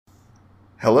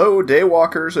Hello,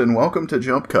 Daywalkers, and welcome to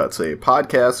Jump Cuts, a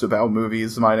podcast about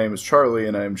movies. My name is Charlie,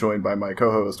 and I am joined by my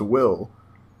co-host, Will.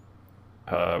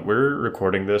 We're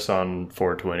recording this on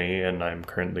 420, and I'm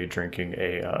currently drinking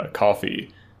a coffee.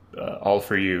 All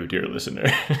for you, dear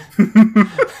listener.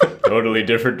 Totally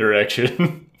different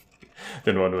direction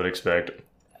than one would expect.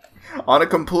 On a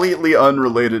completely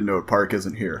unrelated note, Park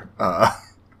isn't here.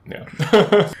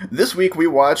 Yeah. This week we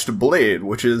watched Blade,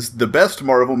 which is the best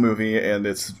Marvel movie, and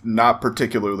it's not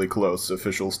particularly close,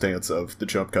 official stance of the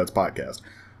Jump Cuts podcast.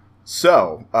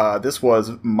 So, this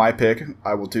was my pick.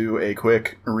 I will do a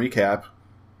quick recap.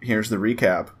 Here's the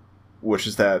recap, which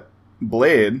is that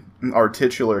Blade, our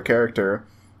titular character,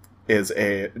 is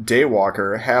a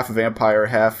daywalker, half vampire,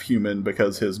 half human,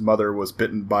 because his mother was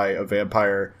bitten by a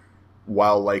vampire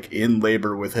while, in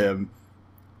labor with him.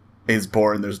 He's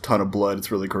born, there's a ton of blood,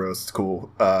 it's really gross, it's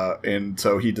cool. And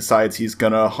so he decides he's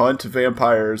gonna hunt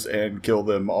vampires and kill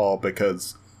them all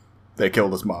because they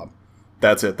killed his mom.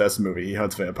 That's it, that's the movie. He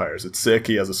hunts vampires. It's sick,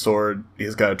 he has a sword,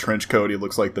 he's got a trench coat, he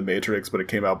looks like The Matrix, but it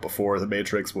came out before The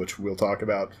Matrix, which we'll talk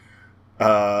about.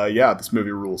 Yeah, this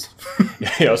movie rules.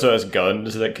 He also has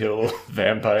guns that kill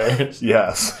vampires.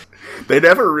 Yes. They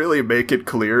never really make it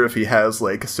clear if he has,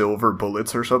 silver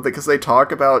bullets or something, because they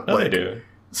talk about, they do.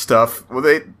 Stuff. Well,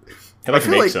 He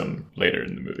makes them later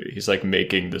in the movie. He's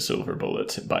making the silver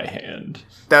bullets by hand.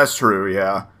 That's true,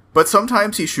 yeah. But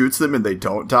sometimes he shoots them and they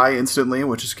don't die instantly,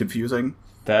 which is confusing.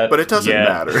 But it doesn't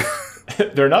matter.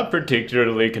 They're not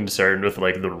particularly concerned with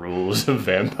the rules of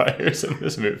vampires in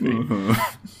this movie. Mm-hmm.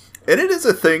 And it is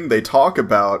a thing they talk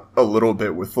about a little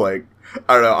bit with I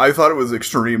don't know, I thought it was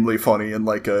extremely funny in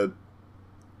a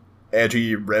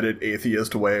edgy Reddit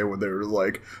atheist way when they were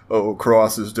like, oh,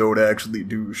 crosses don't actually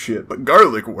do shit, but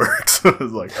garlic works. I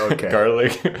was like, okay.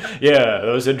 Garlic. Yeah,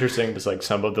 that was interesting. Just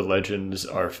some of the legends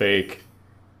are fake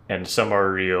and some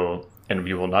are real, and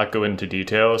we will not go into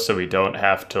detail, so we don't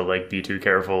have to be too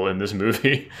careful in this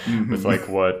movie with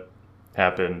what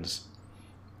happens.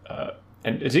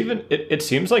 And it's even it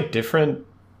seems like different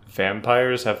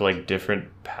vampires have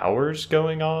different powers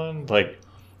going on.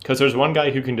 Because there's one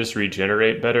guy who can just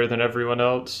regenerate better than everyone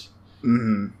else.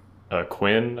 Mm-hmm.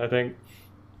 Quinn, I think.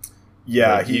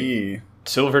 Yeah,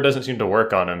 Silver doesn't seem to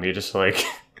work on him. He just he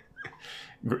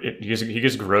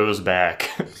just grows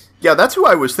back. Yeah, that's who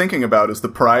I was thinking about as the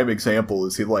prime example.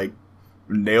 Is he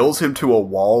nails him to a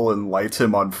wall and lights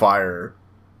him on fire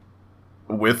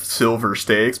with silver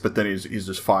stakes, but then he's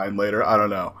just fine later. I don't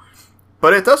know,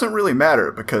 but it doesn't really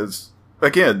matter because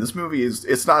again, this movie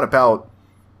it's not about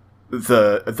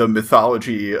the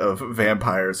mythology of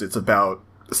vampires. It's about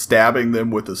stabbing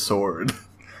them with a sword.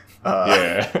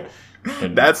 Yeah.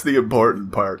 And that's the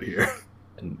important part here.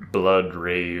 And blood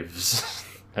raves.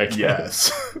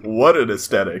 Yes. What an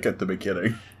aesthetic at the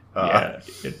beginning. Yeah.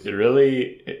 It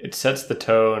really sets the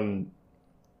tone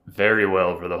very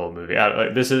well for the whole movie.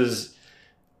 This is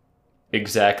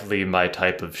exactly my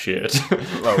type of shit.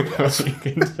 Oh, yes. You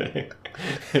can say.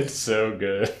 It's so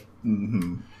good.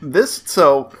 Mm-hmm.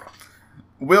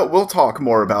 We'll talk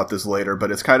more about this later,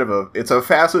 but it's kind of it's a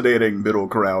fascinating middle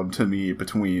ground to me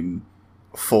between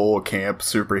full camp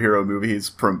superhero movies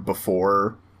from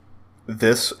before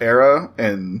this era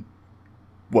and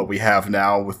what we have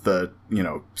now with the,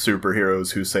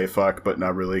 superheroes who say fuck, but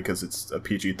not really because it's a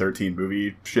PG-13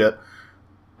 movie shit.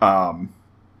 And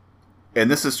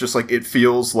this is just it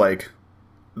feels like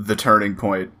the turning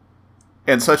point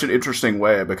in such an interesting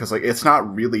way because it's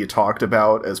not really talked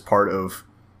about as part of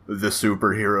the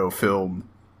superhero film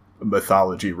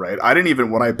mythology, right? I didn't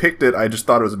even, when I picked it, I just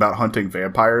thought it was about hunting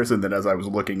vampires, and then as I was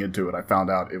looking into it, I found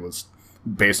out it was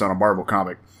based on a Marvel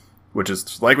comic, which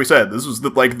is, like we said, this was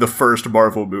the first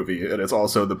Marvel movie, and it's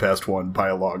also the best one by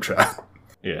a long shot.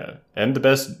 Yeah, and the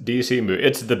best DC movie.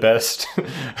 It's the best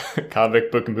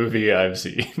comic book movie I've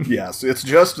seen. Yes, it's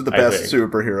just the best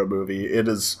superhero movie. It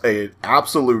is an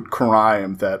absolute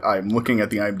crime that I'm looking at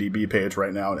the IMDb page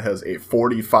right now. It has a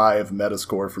 45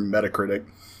 Metascore from Metacritic.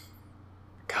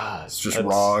 God, it's just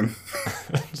wrong.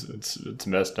 It's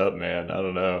messed up, man. I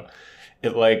don't know.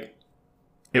 It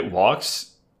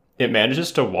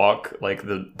manages to walk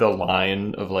the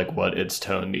line of what its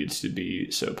tone needs to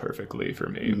be so perfectly for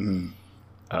me. Mm-hmm.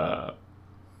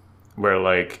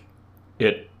 Where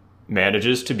it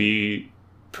manages to be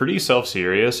pretty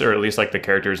self-serious, or at least the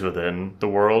characters within the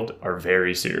world are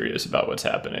very serious about what's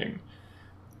happening,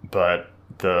 but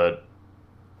the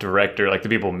director, the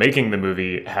people making the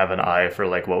movie, have an eye for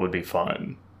what would be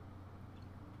fun.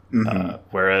 Mm-hmm.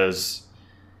 Whereas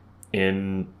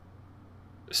in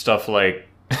stuff what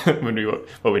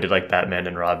we did Batman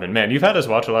and Robin, man, you've had us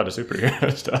watch a lot of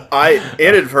superhero stuff. I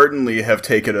inadvertently have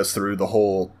taken us through the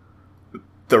whole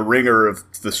the ringer of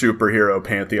the superhero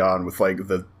pantheon with like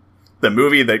the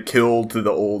movie that killed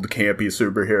the old campy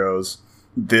superheroes.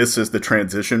 This is the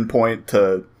transition point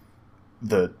to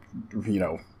the, you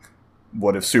know,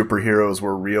 what if superheroes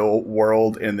were real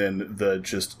world, and then the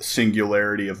just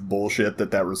singularity of bullshit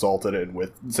that resulted in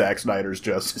with Zack Snyder's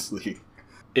Justice League.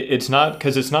 It's not,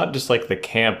 because it's not just like the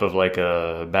camp of like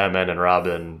a Batman and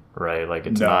Robin, right? Like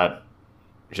it's not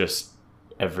just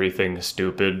everything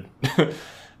stupid.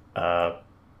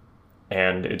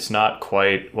 And it's not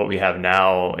quite what we have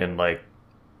now in like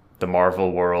the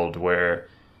Marvel world, where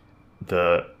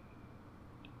the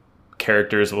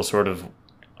characters will sort of,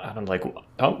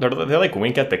 they like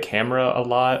wink at the camera a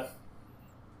lot.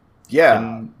 Yeah.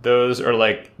 And those are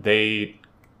like, they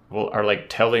are like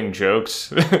telling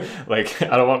jokes. Like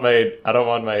I don't want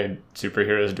my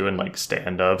superheroes doing like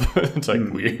stand up. It's like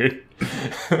weird.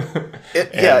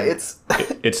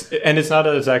 It's not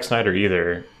a Zack Snyder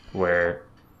either, where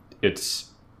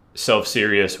it's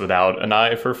self-serious without an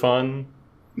eye for fun.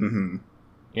 Mm-hmm.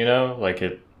 You know, like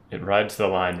it rides the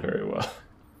line very well.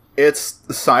 It's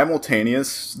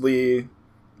simultaneously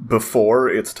before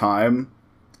its time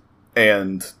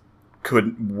and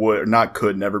could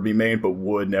never be made, but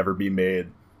would never be made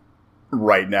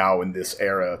right now in this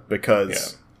era,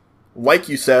 because like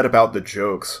you said about the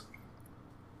jokes,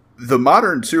 the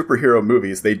modern superhero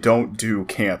movies, they don't do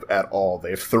camp at all.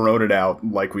 They've thrown it out.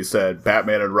 Like we said,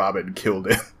 Batman and Robin killed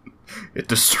it. It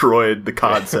destroyed the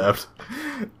concept.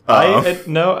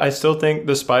 I still think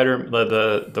the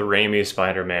Raimi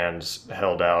Spider-Mans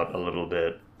held out a little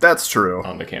bit. That's true.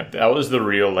 On the camp. That was the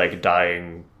real like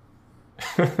dying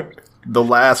the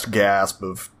last gasp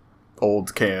of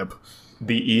old camp.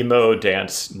 The emo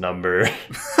dance number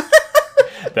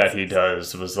that he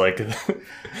does was like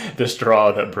the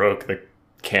straw that broke the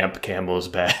camp camel's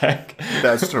back.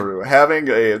 That's true. Having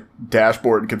a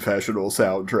Dashboard Confessional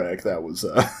soundtrack, that was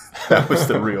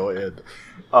the real end.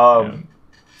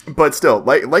 But still,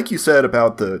 like you said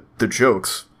about the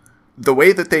jokes, the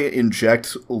way that they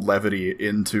inject levity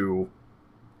into,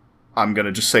 I'm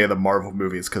gonna just say the Marvel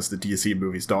movies because the DC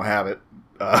movies don't have it.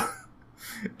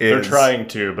 They're trying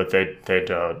to, but they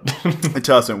don't. It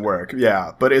doesn't work.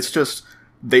 Yeah, but it's just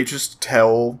they just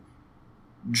tell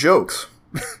jokes.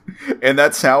 And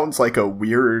that sounds like a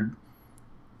weird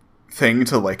thing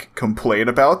to like complain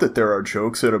about, that there are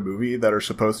jokes in a movie that are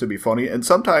supposed to be funny, and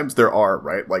sometimes there are,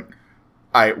 right? Like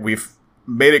we've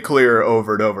made it clear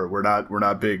over and over, we're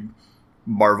not big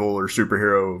Marvel or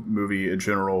superhero movie in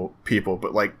general people,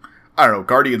 but like, I don't know,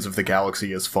 Guardians of the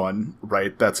Galaxy is fun,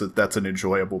 right? That's an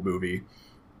enjoyable movie.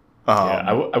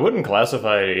 I wouldn't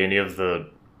classify any of the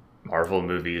Marvel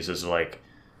movies as like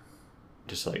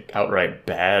just like outright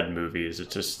bad movies.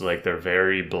 It's just like they're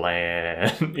very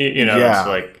bland. You know, it's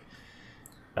like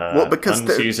because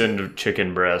unseasoned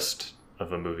chicken breast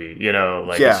of a movie. You know,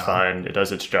 like it's fine, it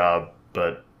does its job,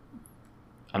 but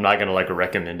I'm not gonna like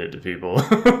recommend it to people.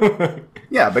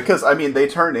 Yeah, because I mean they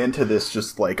turn into this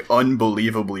just like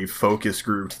unbelievably focus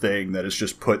grouped thing that is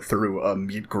just put through a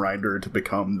meat grinder to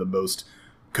become the most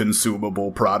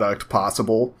consumable product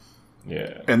possible.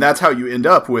 Yeah. And that's how you end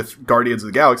up with Guardians of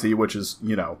the Galaxy, which is,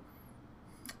 you know,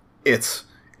 it's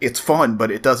fun,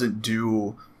 but it doesn't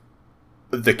do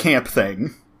the camp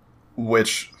thing,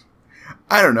 which,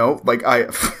 I don't know, like,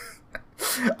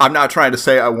 I'm not trying to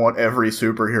say I want every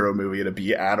superhero movie to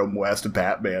be Adam West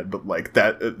Batman, but, like,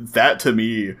 that to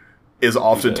me is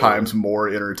oftentimes more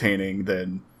entertaining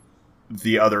than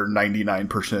the other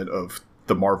 99% of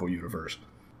the Marvel universe.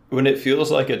 When it feels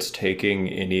like it's taking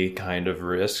any kind of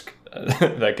risk,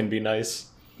 that can be nice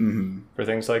for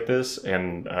things like this.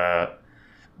 And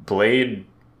Blade,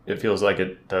 it feels like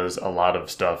it does a lot of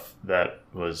stuff that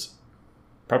was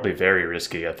probably very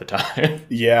risky at the time.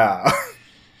 Yeah.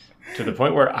 To the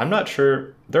point where I'm not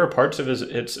sure, there are parts of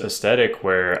its aesthetic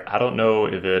where I don't know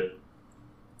if it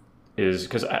is,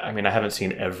 because I mean I haven't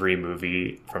seen every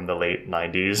movie from the late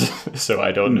 90s, so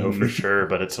I don't know for sure,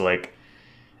 but it's like,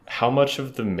 how much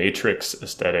of the Matrix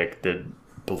aesthetic did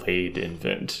Blade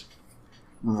invent?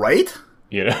 Right?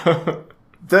 You know?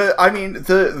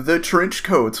 The trench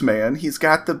coats, man. He's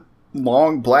got the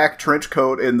long black trench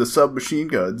coat and the submachine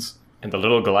guns. And the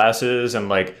little glasses, and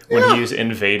like when he's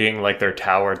invading like their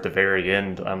tower at the very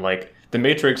end, I'm like, the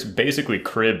Matrix basically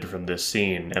cribbed from this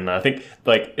scene. And I think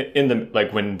like in the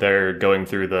like when they're going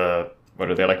through the, what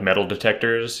are they, like metal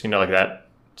detectors, you know, like that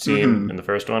scene in the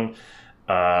first one.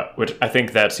 Which I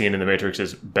think that scene in The Matrix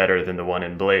is better than the one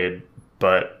in Blade,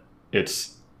 but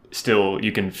it's still,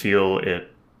 you can feel it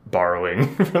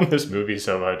borrowing from this movie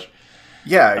so much.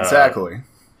 Yeah, exactly.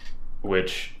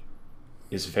 Which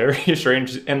is very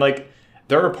strange. And like,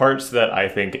 there are parts that I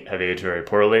think have aged very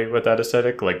poorly with that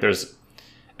aesthetic. Like there's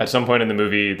at some point in the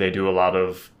movie they do a lot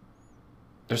of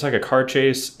there's like a car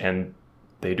chase and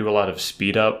they do a lot of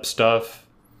speed up stuff.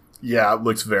 Yeah, it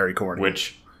looks very corny.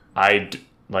 Which it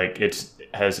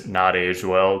has not aged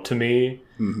well to me.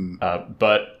 Mm-hmm.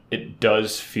 But it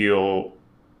does feel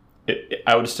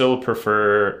I would still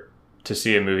prefer to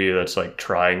see a movie that's like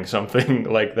trying something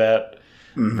like that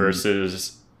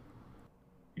versus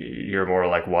your more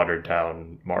like watered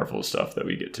down Marvel stuff that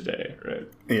we get today, right?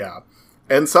 Yeah.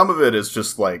 And some of it is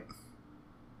just like,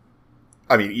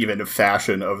 I mean, even a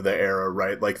fashion of the era,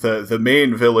 right? Like the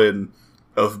main villain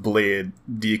of Blade,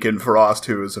 Deacon Frost,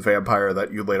 who is a vampire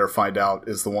that you later find out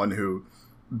is the one who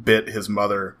bit his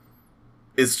mother,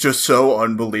 is just so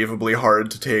unbelievably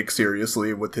hard to take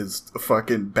seriously with his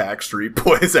fucking Backstreet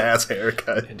Boys ass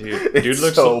haircut. Dude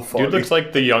looks so funny. Dude looks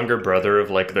like the younger brother of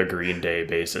like the Green Day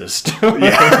bassist.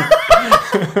 Yeah.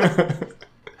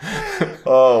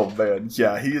 Oh man,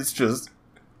 yeah, he's just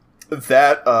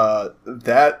that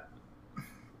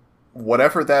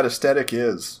whatever that aesthetic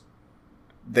is.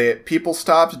 People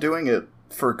stopped doing it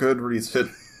for good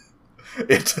reason.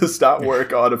 It does not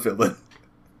work on a villain.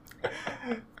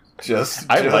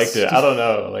 I liked it. I don't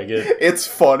know, like it's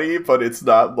funny, but it's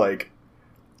not like.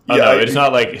 Oh yeah, no, it's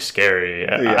not like scary.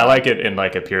 I like it in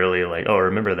like a purely like, oh,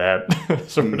 remember that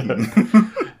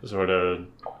sort of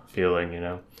feeling, you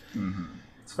know. Mm-hmm.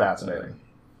 It's fascinating.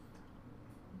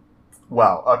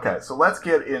 Wow. Okay, so let's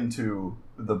get into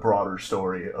the broader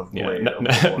story of Blade.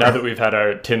 Now that we've had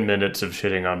our 10 minutes of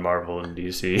shitting on Marvel and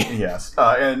DC. Yes,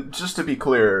 and just to be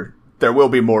clear, there will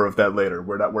be more of that later.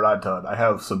 We're not done. I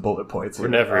have some bullet points here.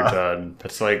 We're never done.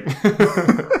 That's like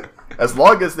as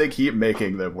long as they keep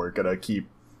making them, we're gonna keep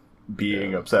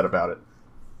being upset about it.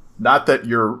 Not that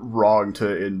you're wrong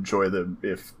to enjoy them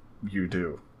if you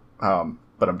do,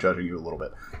 but I'm judging you a little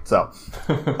bit. So,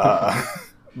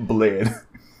 Blade.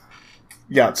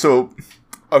 Yeah. So,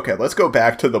 okay, let's go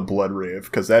back to the Blood Rave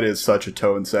because that is such a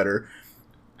tone setter.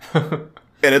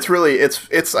 And it's really,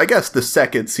 it's I guess the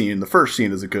second scene. The first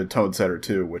scene is a good tone setter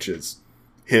too, which is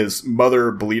his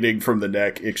mother bleeding from the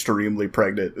neck, extremely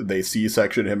pregnant. They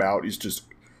C-section him out. He's just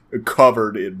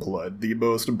covered in blood. The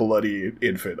most bloody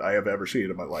infant I have ever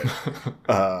seen in my life.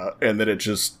 And then it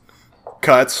just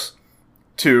cuts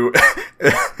to,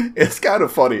 it's kind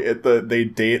of funny. They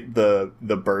date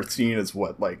the birth scene as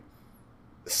what, like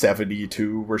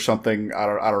 72 or something. I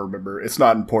don't remember. It's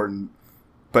not important.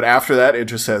 But after that, it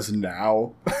just says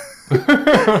now.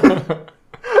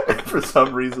 And for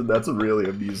some reason, that's really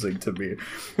amusing to me.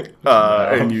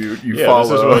 And you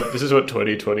follow. This is what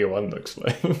 2021 looks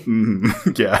like.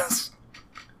 Yes.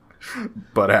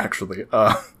 But actually,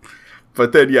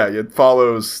 but then it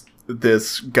follows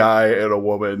this guy and a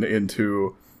woman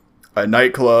into a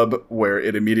nightclub where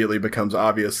it immediately becomes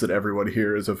obvious that everyone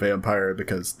here is a vampire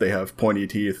because they have pointy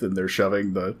teeth and they're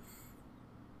shoving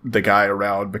the guy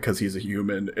around because he's a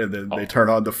human, and then they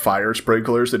turn on the fire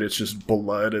sprinklers and it's just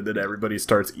blood, and then everybody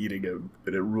starts eating him,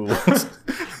 and it rules.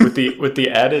 with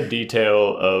the added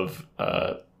detail of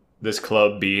this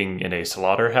club being in a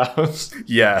slaughterhouse.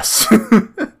 Yes.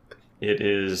 It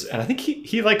is, and I think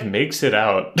he like makes it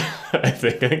out. I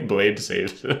think Blade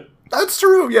saves it. That's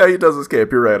true. Yeah, he does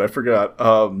escape. You're right. I forgot.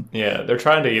 Yeah, they're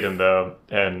trying to eat him though,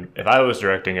 and if I was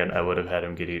directing it, I would have had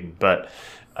him get eaten, but.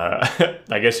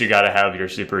 I guess you got to have your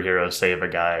superhero save a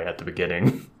guy at the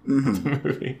beginning of the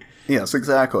movie. Yes,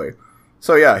 exactly.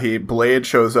 So yeah, Blade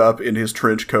shows up in his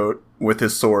trench coat with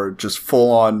his sword, just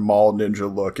full on mall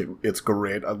ninja look. It's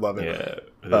great. I love it. Yeah,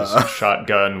 this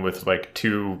shotgun with like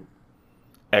 2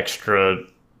 extra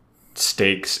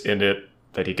stakes in it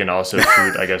that he can also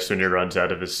shoot, I guess, when he runs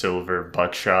out of his silver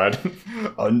buckshot.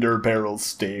 Under barrel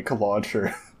stake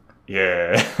launcher.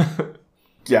 Yeah.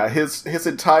 Yeah, his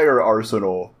entire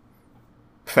arsenal,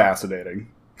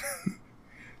 fascinating.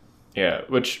 Yeah,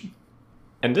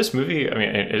 and this movie, I mean,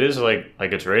 it is like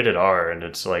it's rated R, and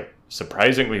it's like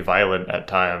surprisingly violent at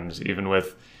times, even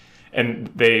with,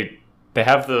 and they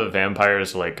have the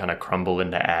vampires like kind of crumble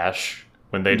into ash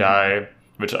when they die,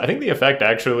 which I think the effect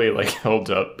actually like holds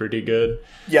up pretty good.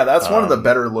 Yeah, that's one of the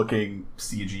better looking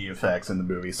CG effects in the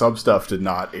movie. Some stuff did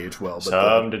not age well, but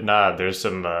some did not. There's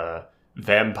some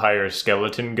vampire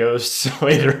skeleton ghosts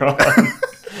later on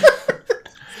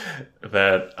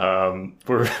that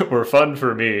were fun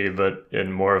for me, but in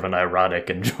more of an ironic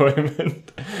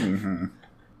enjoyment.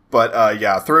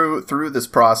 But through this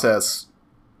process,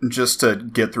 just to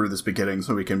get through this beginning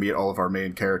so we can meet all of our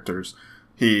main characters,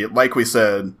 he, like we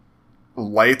said,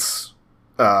 lights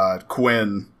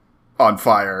Quinn on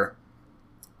fire,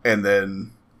 and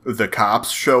then the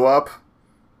cops show up,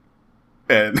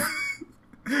 and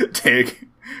take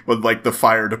with like the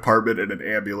fire department and an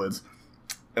ambulance,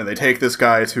 and they take this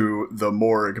guy to the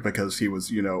morgue because he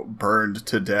was, burned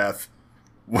to death,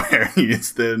 where he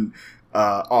is then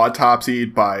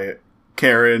autopsied by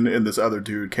Karen and this other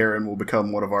dude. Karen will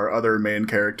become one of our other main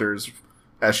characters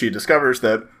as she discovers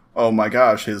that, oh my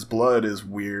gosh, his blood is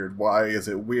weird. Why is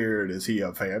it weird? Is he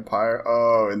a vampire?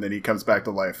 Oh, and then he comes back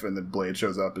to life, and then Blade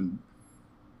shows up, and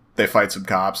they fight some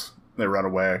cops. They run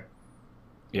away.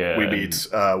 Yeah. We meet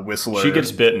Whistler. She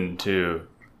gets bitten, too.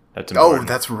 That's important. Oh,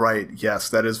 that's right. Yes,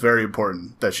 that is very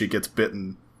important that she gets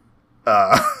bitten.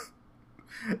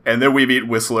 And then we meet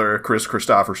Whistler, Chris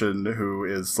Christopherson, who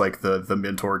is like the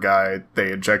mentor guy.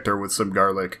 They inject her with some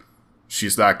garlic.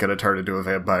 She's not going to turn into a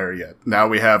vampire yet. Now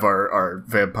we have our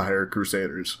vampire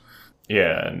crusaders.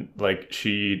 Yeah, and like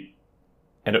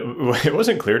and it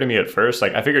wasn't clear to me at first.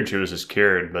 Like, I figured she was just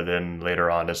cured, but then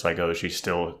later on it's like, oh, she's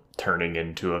still turning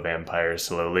into a vampire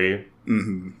slowly.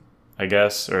 Mm-hmm. I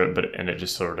guess, and it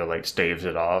just sort of like staves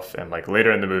it off. And like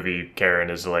later in the movie, Karen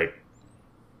is like,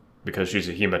 because she's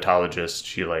a hematologist,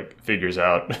 she like figures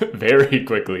out very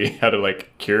quickly how to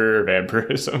like cure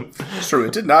vampirism. It's true.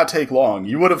 It did not take long.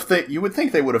 You would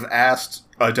think they would have asked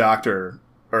a doctor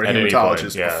or a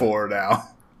hematologist before now.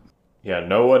 Yeah,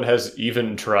 no one has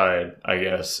even tried. I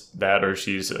guess that, or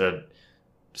she's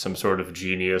some sort of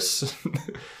genius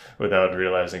without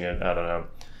realizing it. I don't know,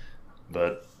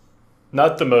 but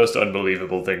not the most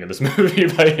unbelievable thing in this movie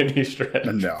by any stretch.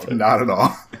 No, not at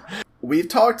all. We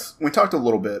talked a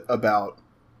little bit about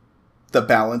the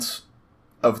balance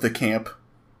of the camp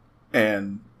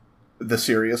and the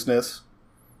seriousness.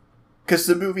 Because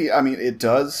the movie, I mean, it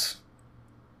does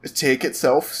take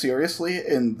itself seriously,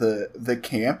 and the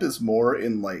camp is more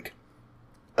in, like,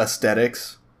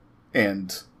 aesthetics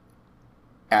and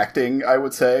acting, I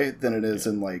would say, than it is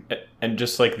in, like... And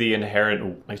just, like, the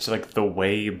inherent... It's, like, the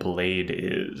way Blade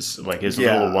is. Like, his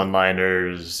little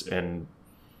one-liners and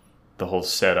the whole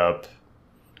setup,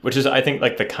 which is, I think,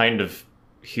 like, the kind of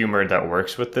humor that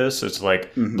works with this. It's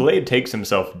like, Blade takes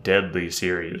himself deadly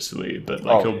seriously, but,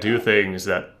 like, he'll do things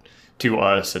that, to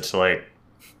us, it's, like,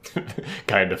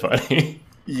 kind of funny.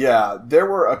 Yeah, there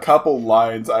were a couple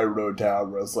lines I wrote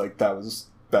down where I was like, that was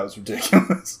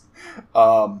ridiculous.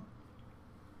 And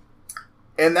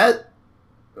that,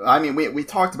 I mean, we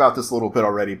talked about this a little bit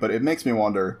already, but it makes me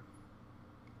wonder,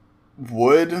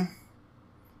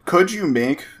 could you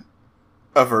make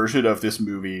a version of this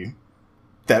movie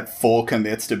that full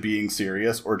commits to being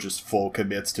serious or just full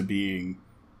commits to being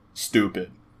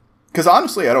stupid? Because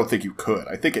honestly, I don't think you could.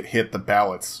 I think it hit the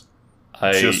balance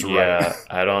just right. Yeah,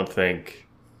 I don't think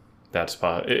that's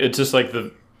possible. It's just like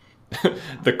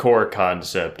the core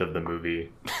concept of the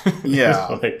movie.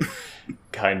 Yeah. Like,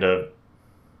 kind of,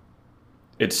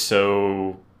 it's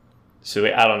so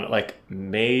silly. I don't know, like,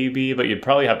 maybe, but you'd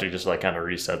probably have to just, like, kind of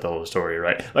reset the whole story,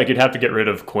 right? Like, you'd have to get rid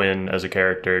of Quinn as a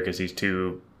character because he's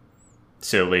too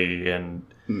silly, and,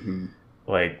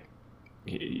 like,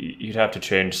 you'd have to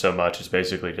change so much. It's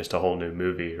basically just a whole new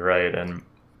movie, right? And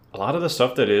a lot of the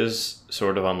stuff that is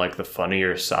sort of on, like, the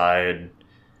funnier side,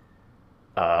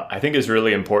 I think is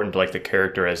really important to, like, the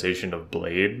characterization of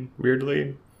Blade,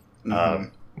 weirdly.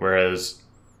 Whereas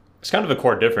it's kind of a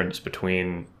core difference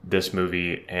between this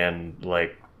movie and,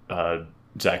 like,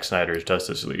 Zack Snyder's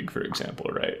Justice League, for example,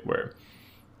 right? Where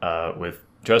with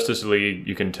Justice League,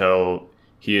 you can tell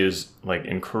he is, like,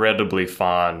 incredibly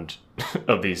fond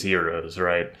of these heroes,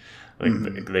 right?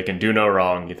 Like, they can do no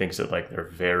wrong. He thinks that, like, they're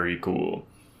very cool.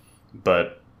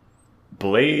 But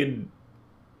Blade,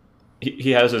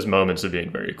 he has his moments of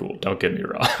being very cool, don't get me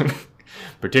wrong.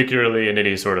 Particularly in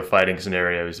any sort of fighting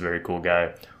scenario, he's a very cool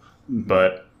guy.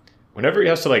 But whenever he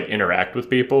has to, like, interact with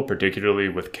people, particularly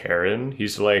with Karen,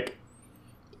 he's, like,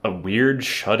 a weird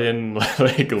shut-in,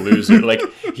 like, loser. Like,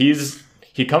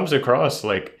 he comes across,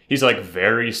 like, he's, like,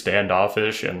 very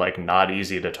standoffish and, like, not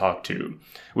easy to talk to,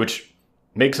 which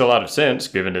makes a lot of sense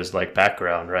given his, like,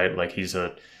 background, right? Like, he's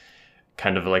a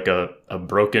kind of like a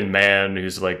broken man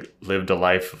who's, like, lived a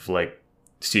life of, like,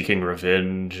 seeking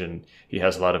revenge, and he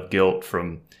has a lot of guilt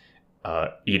from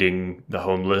eating the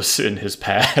homeless in his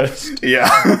past.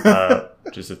 Yeah.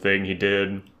 Which is a thing he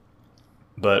did.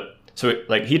 But so,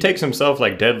 like, he takes himself,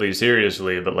 like, deadly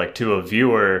seriously, but, like, to a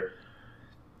viewer,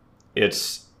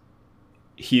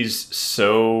 he's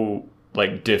so,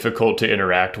 like, difficult to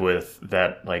interact with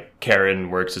that, like, Karen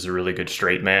works as a really good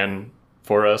straight man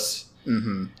for us.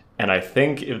 And I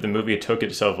think if the movie took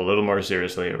itself a little more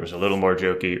seriously, it was a little more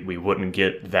jokey, we wouldn't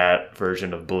get that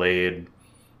version of Blade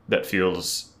that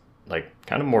feels, like,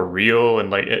 kind of more real,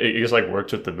 and, like, it just, like,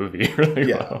 works with the movie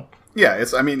really well. Yeah,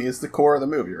 it's the core of the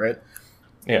movie, right?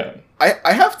 Yeah.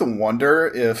 I have to wonder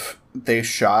if they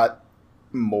shot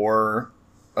more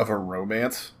of a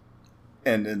romance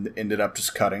and ended up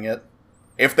just cutting it.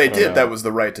 If they did, that was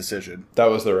the right decision. That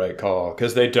was the right call,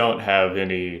 because they don't have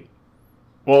any...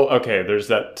 Well, okay, there's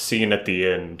that scene at the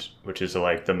end, which is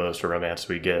like the most romance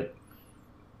we get.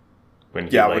 When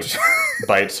he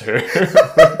bites her.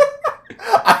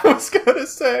 I was gonna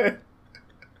say,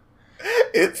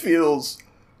 it feels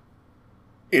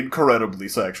incredibly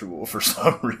sexual for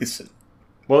some reason.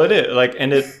 Well, it is, like,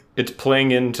 and it's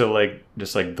playing into, like,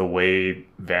 just, like, the way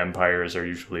vampires are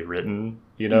usually written,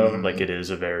 you know? Mm-hmm. Like, it is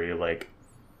a very, like,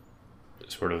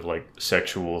 sort of, like,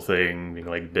 sexual thing, being,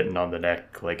 like, bitten on the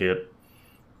neck. Like, I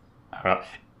don't know.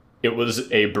 It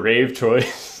was a brave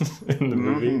choice in the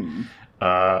movie.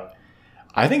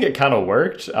 I think it kind of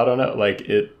worked. I don't know. Like,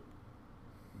 it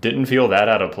didn't feel that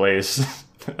out of place,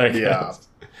 I guess. Yeah.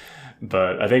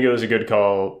 But I think it was a good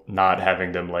call not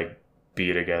having them, like,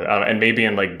 be together. And maybe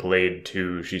in, like, Blade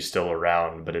 2, she's still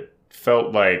around, but it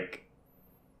felt like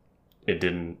it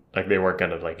didn't, like, they weren't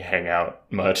going to, like, hang out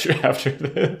much after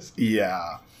this.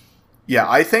 Yeah. Yeah,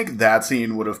 I think that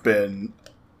scene would have been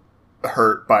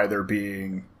hurt by there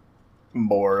being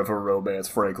more of a romance,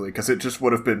 frankly, because it just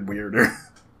would have been weirder.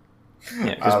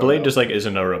 Yeah, because Blade just, like,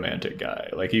 isn't a romantic guy.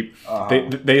 Like,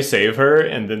 they save her,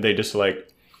 and then they just, like,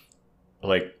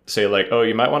 say, like, oh,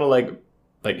 you might want to,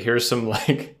 like, here's some,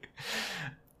 like,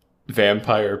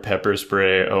 vampire pepper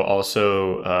spray. Oh,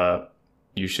 also,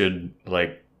 you should,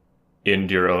 like,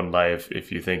 end your own life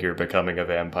if you think you're becoming a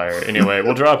vampire. Anyway,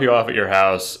 we'll drop you off at your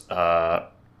house.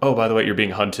 Oh, by the way, you're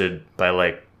being hunted by,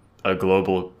 like, a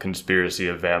global conspiracy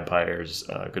of vampires.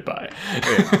 Goodbye.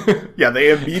 Yeah, they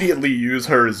immediately use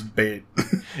her as bait.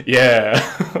 Yeah.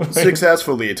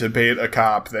 Successfully to bait a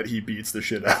cop that he beats the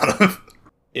shit out of.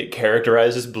 It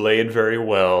characterizes Blade very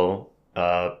well,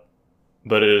 but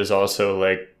it is also,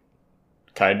 like,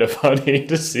 kind of funny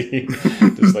to see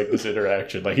just, like, this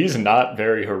interaction. Like, he's not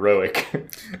very heroic.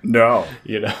 No.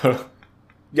 You know?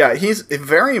 Yeah, he's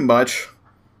very much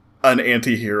an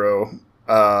anti-hero,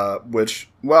 which,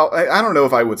 well, I don't know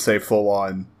if I would say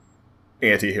full-on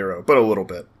anti-hero, but a little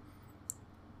bit.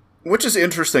 Which is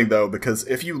interesting, though, because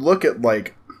if you look at,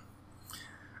 like,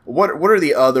 what are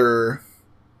the other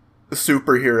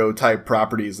superhero-type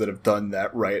properties that have done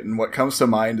that right? And what comes to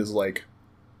mind is, like,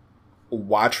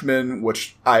 Watchmen,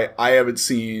 which I haven't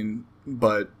seen,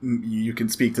 but you can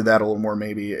speak to that a little more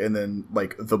maybe, and then,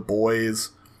 like, The Boys,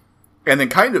 and then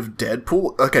kind of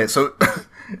Deadpool. Okay, so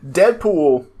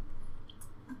Deadpool,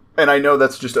 and I know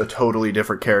that's just a totally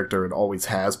different character and always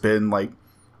has been, like,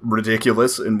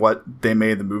 ridiculous in what they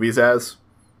made the movies as.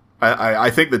 I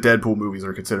think the Deadpool movies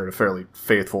are considered a fairly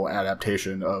faithful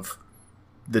adaptation of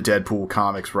the Deadpool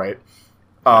comics, right?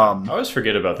 I always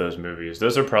forget about those movies.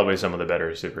 Those are probably some of the better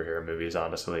superhero movies,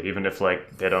 honestly. Even if, like,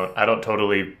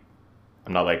 I'm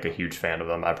not, like, a huge fan of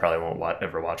them. I probably won't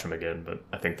ever watch them again, but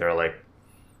I think they're, like,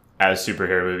 as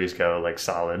superhero movies go, like,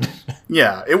 solid.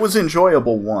 Yeah, it was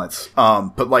enjoyable once.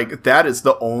 But, like, that's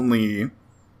the only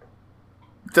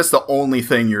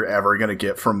thing you're ever going to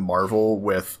get from Marvel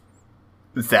with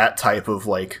that type of,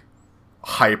 like,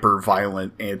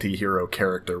 hyper-violent anti-hero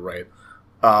character, right?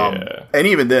 Yeah. And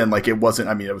even then, like, it wasn't,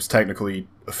 I mean, it was technically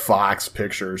Fox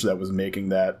Pictures that was making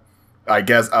that. I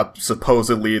guess,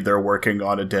 supposedly they're working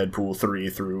on a Deadpool 3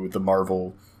 through the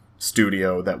Marvel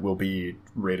studio that will be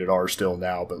rated R still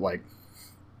now, but, like,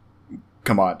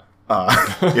 come on.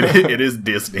 It is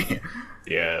Disney.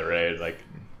 Yeah, right, like,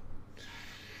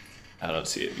 I don't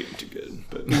see it being too good,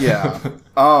 but... Yeah.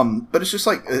 But it's just,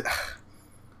 like,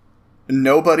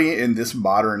 nobody in this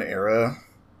modern era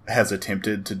has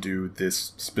attempted to do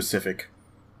this specific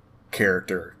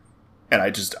character, and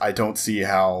I don't see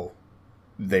how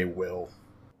they will.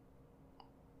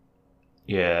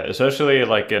 Yeah, especially,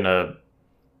 like, in a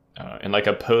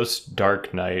post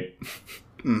Dark Knight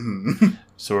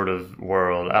sort of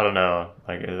world. I don't know.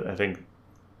 Like, I think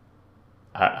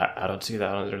I don't see that.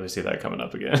 I don't really see that coming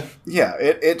up again. Yeah,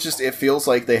 it feels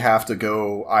like they have to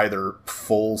go either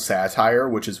full satire,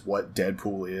 which is what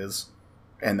Deadpool is,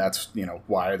 and that's, you know,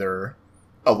 why they're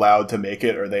allowed to make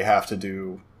it, or they have to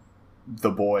do The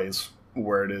Boys,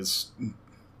 where it is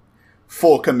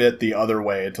full commit the other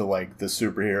way to, like, the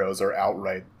superheroes are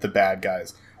outright the bad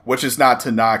guys, which is not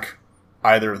to knock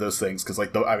either of those things, because,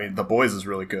 like, The Boys is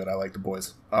really good. I like The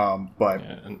Boys. But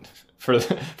yeah, and for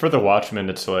the Watchmen,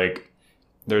 it's like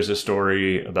there's a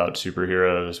story about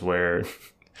superheroes where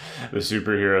the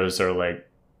superheroes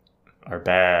are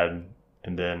bad,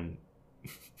 and then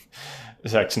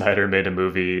Zack Snyder made a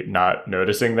movie not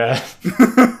noticing that.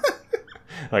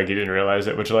 Like, he didn't realize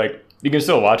it, which, like, you can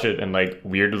still watch it, and, like,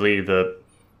 weirdly the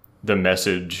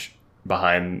message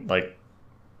behind, like,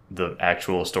 the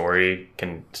actual story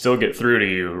can still get through to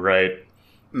you, right?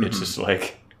 Mm-hmm. It's just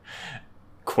like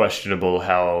questionable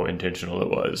how intentional it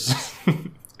was.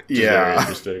 Very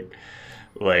interesting.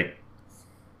 Like,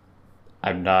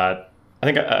 I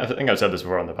think I've said this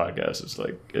before on the podcast. It's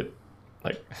like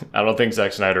I don't think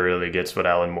Zack Snyder really gets what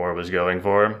Alan Moore was going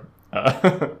for,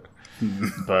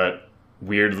 but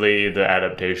weirdly the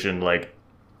adaptation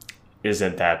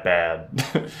isn't that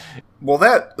bad. Well,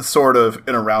 that sort of,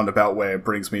 in a roundabout way,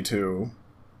 brings me to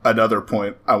another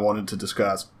point I wanted to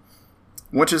discuss,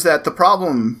 which is that the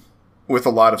problem with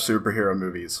a lot of superhero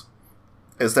movies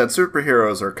is that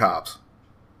superheroes are cops.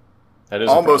 That is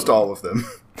almost all of them.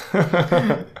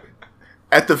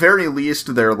 At the very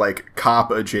least, they're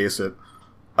cop adjacent,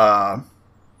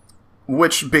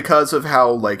 which, because of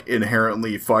how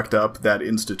inherently fucked up that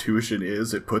institution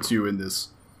is, it puts you in this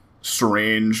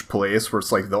strange place where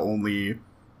it's the only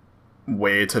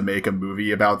way to make a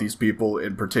movie about these people,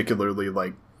 and particularly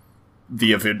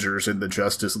the Avengers and the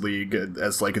Justice League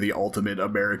as the ultimate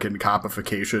American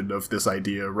copification of this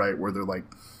idea, right? Where they're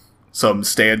some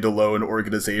standalone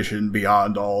organization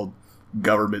beyond all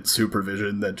government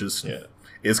supervision that just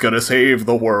is gonna save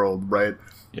the world, right?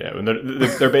 Yeah, and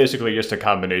they're basically just a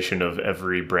combination of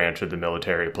every branch of the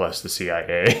military plus the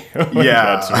CIA.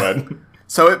 Yeah, that's what.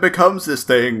 So it becomes this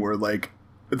thing where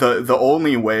the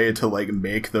only way to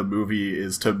make the movie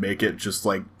is to make it just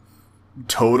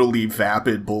totally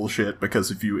vapid bullshit, because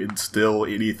if you instill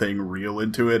anything real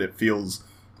into it, it feels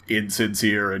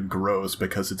insincere and gross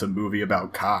because it's a movie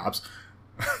about cops.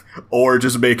 Or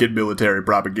just make it military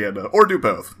propaganda, or do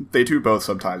both. They do both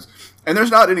sometimes. And there's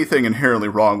not anything inherently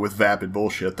wrong with vapid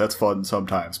bullshit. That's fun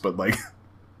sometimes, but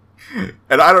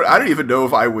and I don't even know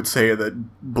if I would say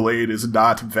that Blade is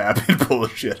not vapid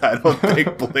bullshit. I don't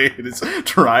think Blade is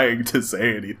trying to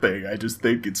say anything. I just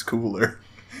think it's cooler.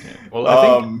 Yeah.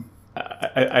 Well,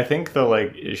 I think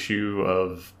the issue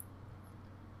of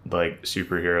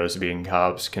superheroes being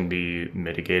cops can be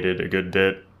mitigated a good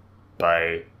bit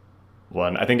by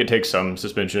one. I think it takes some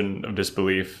suspension of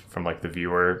disbelief from the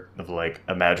viewer of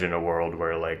imagine a world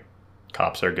where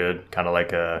cops are good, kind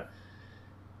of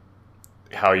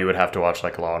how you would have to watch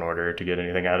Law and Order to get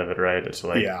anything out of it, right? It's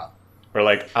yeah. Or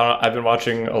I've been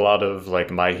watching a lot of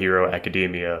My Hero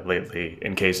Academia lately,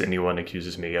 in case anyone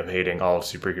accuses me of hating all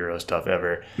all stuff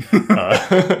ever.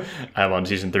 I'm on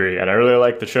season 3, and I really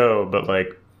like the show, but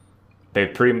they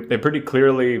pretty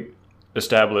clearly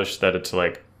established that it's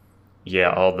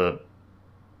all the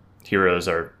heroes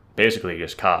are basically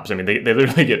just cops. I mean, they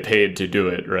literally get paid to do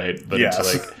it, right? But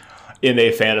yes. It's in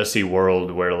a fantasy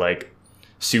world where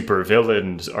super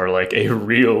villains are a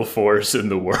real force in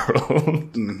the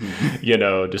world.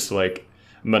 Mm-hmm. Just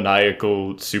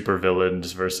maniacal super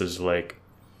villains versus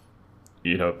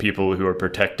people who are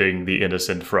protecting the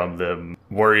innocent from them,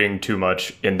 worrying too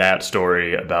much in that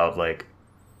story about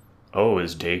oh,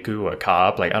 is Deku a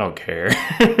cop? I don't care.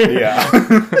 Yeah.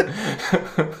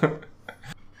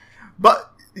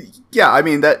 But yeah, I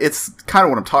mean, that it's kind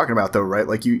of what I'm talking about though,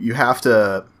 right? You have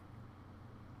to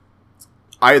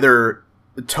either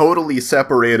totally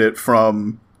separate it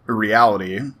from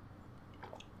reality,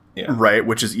 right,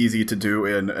 which is easy to do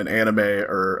in an anime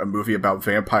or a movie about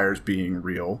vampires being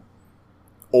real,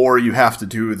 or you have to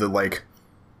do the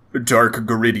dark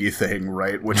gritty thing,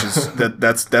 right, which is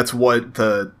that's what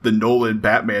the Nolan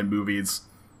Batman movies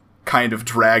kind of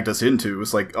dragged us into.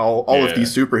 It's all of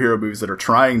these superhero movies that are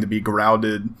trying to be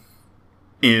grounded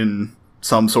in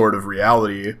some sort of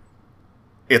reality,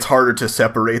 it's harder to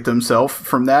separate themselves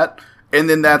from that. And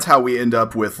then that's how we end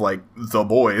up with The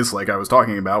Boys, I was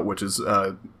talking about, which is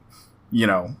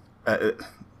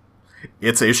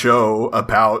it's a show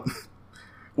about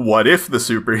what if the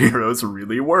superheroes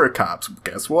really were cops.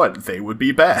 Guess what? They would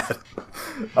be bad.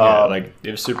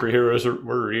 If superheroes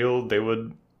were real, they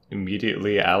would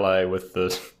immediately ally with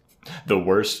the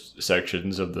worst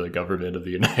sections of the government of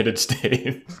the United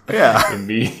States. Yeah.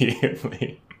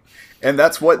 Immediately. And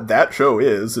that's what that show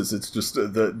is it's just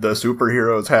the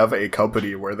superheroes have a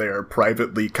company where they are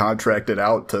privately contracted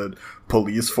out to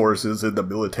police forces in the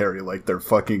military they're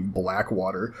fucking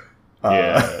Blackwater.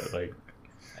 I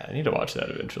need to watch that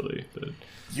eventually. But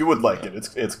you would like it.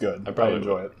 It's good. I probably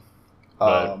enjoy it.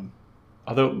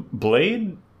 Although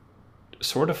Blade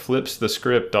sort of flips the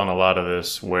script on a lot of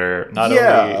this, where not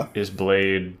only is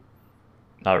Blade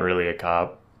not really a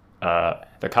cop,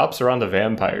 the cops are on the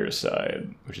vampires'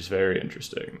 side, which is very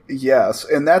interesting. Yes,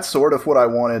 and that's sort of what I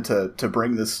wanted to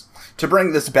bring this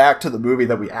back to the movie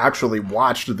that we actually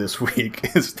watched this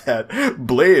week, is that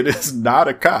Blade is not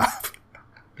a cop.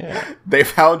 Yeah. They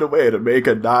found a way to make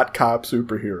a not cop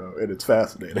superhero, and it's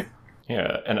fascinating.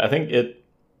 Yeah, and I think it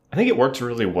I think it works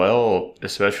really well,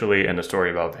 especially in a story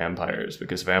about vampires,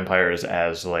 because vampires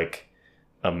as like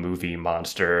a movie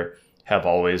monster have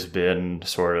always been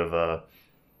sort of a,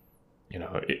 you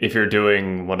know, if you're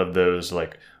doing one of those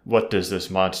like, what does this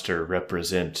monster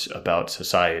represent about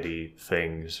society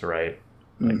things, right?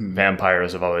 Like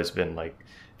vampires have always been like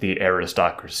the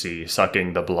aristocracy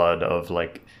sucking the blood of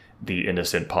like the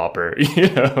innocent pauper, you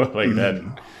know, like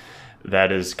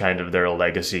that is kind of their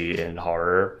legacy in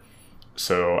horror.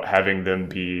 So having them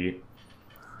be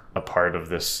a part of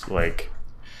this like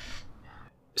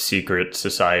secret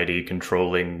society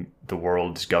controlling the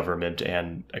world's government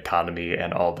and economy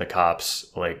and all the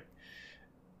cops, like,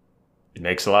 it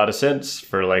makes a lot of sense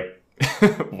for like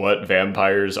what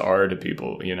vampires are to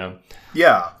people, you know?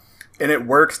 Yeah. And it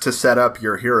works to set up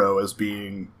your hero as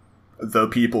being the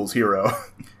people's hero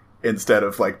instead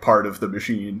of like part of the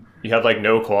machine. You have like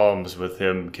no qualms with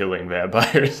him killing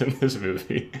vampires in this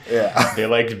movie. Yeah. They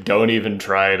like don't even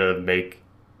try to make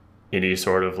any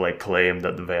sort of like claim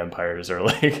that the vampires are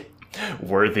like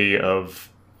worthy of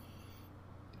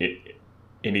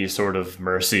any sort of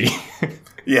mercy.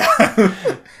 Yeah.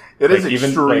 It like, is even,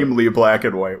 extremely like, black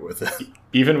and white with it.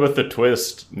 Even with the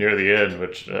twist near the end,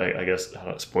 which I guess,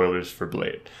 spoilers for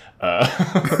Blade.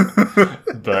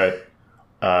 But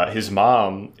his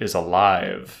mom is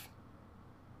alive,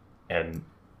 and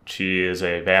she is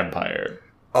a vampire.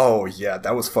 Oh, yeah,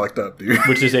 that was fucked up, dude.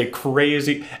 Which is a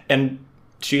crazy... And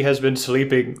she has been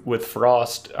sleeping with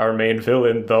Frost, our main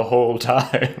villain, the whole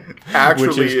time. Actually,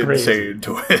 which is crazy. Insane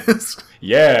twist.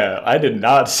 Yeah, I did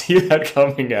not see that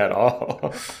coming at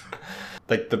all.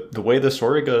 Like, the way the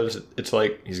story goes, it's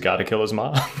like, he's got to kill his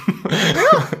mom.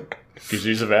 Because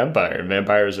she's a vampire, and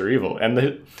vampires are evil.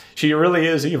 And she really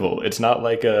is evil. It's not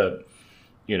like a,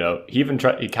 you know, he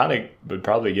kind of would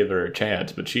probably give her a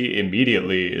chance, but she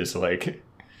immediately is, like,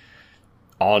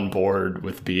 on board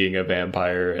with being a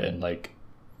vampire and, like,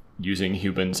 using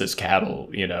humans as cattle,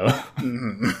 you know?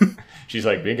 Mm-hmm. She's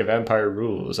like, being a vampire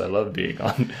rules. I love being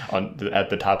at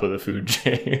the top of the food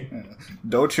chain.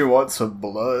 Don't you want some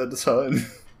blood, son?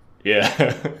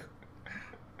 Yeah.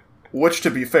 Which,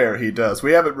 to be fair, he does.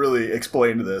 We haven't really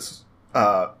explained this.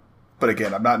 But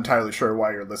again, I'm not entirely sure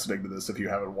why you're listening to this if you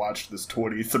haven't watched this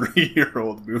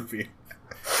 23-year-old movie.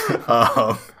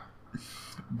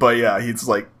 But yeah, he's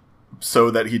like, so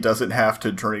that he doesn't have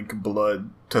to drink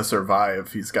blood to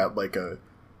survive, he's got like a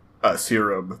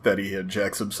serum that he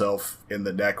injects himself in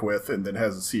the neck with and then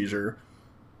has a seizure.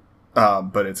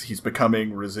 But he's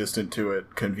becoming resistant to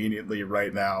it conveniently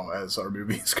right now as our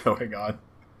movie's going on.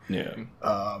 Yeah.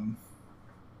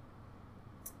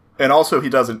 And also he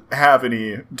doesn't have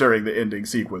any during the ending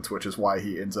sequence, which is why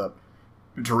he ends up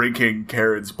drinking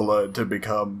Karen's blood to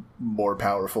become more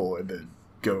powerful and then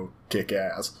go kick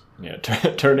ass. Yeah,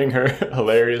 turning her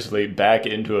hilariously back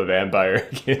into a vampire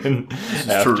again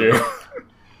after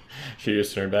she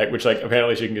just turned back, which, like,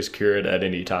 apparently she can just cure it at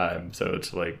any time. So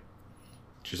it's like,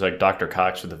 she's like Dr.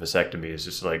 Cox with the vasectomy. Is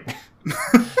just like,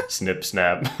 snip,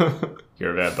 snap,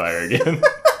 you're a vampire again.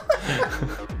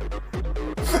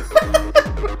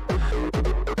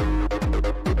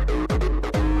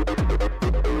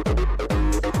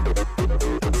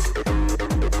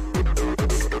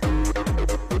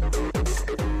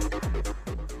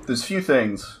 There's a few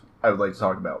things I would like to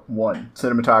talk about. One,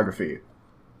 cinematography.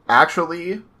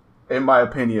 Actually, in my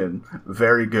opinion,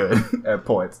 very good at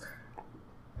points.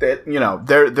 That, you know,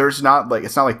 there's not like,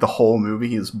 it's not like the whole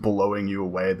movie is blowing you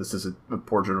away. This is a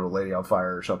portrait of a lady on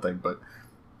fire or something, but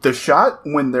the shot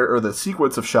the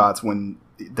sequence of shots when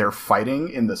they're fighting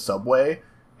in the subway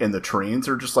and the trains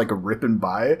are just like ripping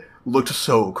by looked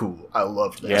so cool. I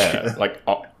loved that. Yeah, shit. like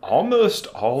almost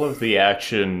all of the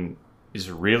action is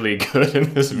really good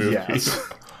in this movie. Yes.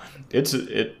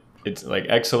 It's like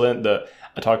excellent.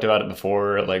 I talked about it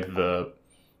before, like the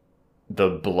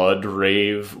blood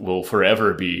rave will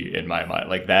forever be in my mind.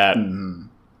 Like that,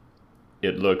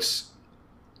 It looks,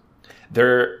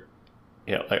 they're,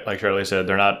 you know, like Charlie said,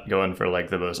 they're not going for like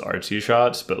the most artsy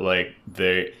shots, but like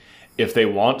if they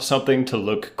want something to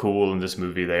look cool in this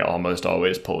movie, they almost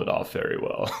always pull it off very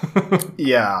well.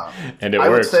 Yeah. And it I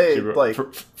works. would say, like,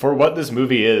 for what this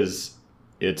movie is,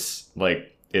 it's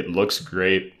like, it looks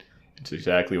great. It's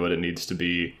exactly what it needs to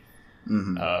be.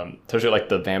 Especially like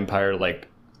the vampire like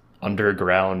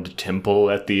underground temple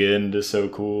at the end is so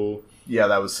cool. Yeah,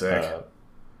 that was sick.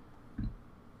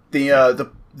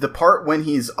 The part when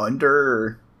he's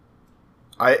under,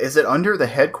 is it under the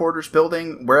headquarters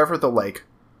building, wherever the like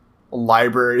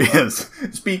library is?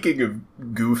 Speaking of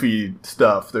goofy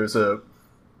stuff, there's a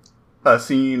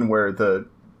scene where the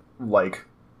like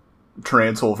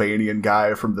Transylvanian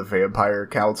guy from the Vampire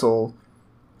Council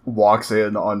walks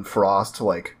in on Frost,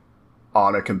 like,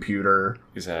 on a computer.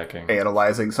 He's hacking.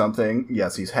 Analyzing something.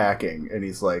 Yes, he's hacking. And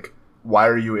he's like, why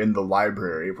are you in the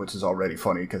library? Which is already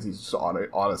funny because he's just on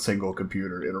a single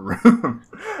computer in a room.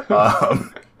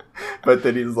 But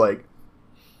then he's like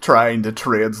trying to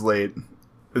translate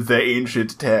the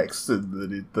ancient text,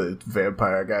 and the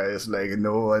vampire guy is like,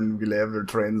 no one will ever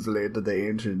translate the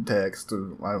ancient text.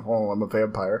 I'm a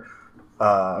vampire.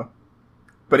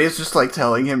 But he's just like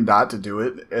telling him not to do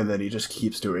it, and then he just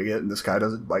keeps doing it, and this guy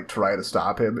doesn't like try to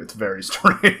stop him. It's very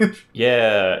strange.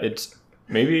 Yeah, it's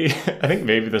maybe I think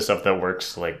maybe the stuff that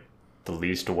works like the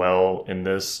least well in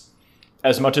this,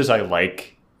 as much as I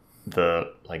like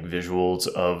the like visuals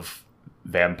of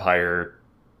vampire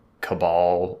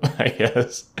cabal, I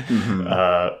guess,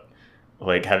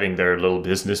 like having their little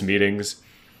business meetings,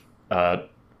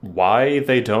 why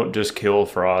they don't just kill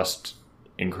Frost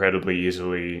incredibly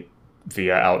easily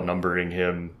via outnumbering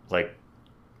him like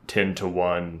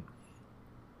 10-1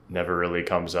 never really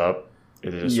comes up.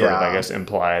 It is sort of, I guess,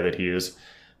 imply that he is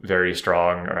very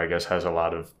strong, or I guess has a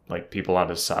lot of like people on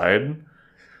his side.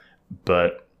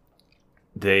 But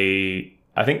I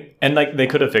think, and like they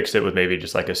could have fixed it with maybe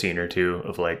just like a scene or two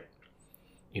of like,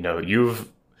 you know,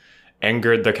 you've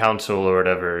angered the council or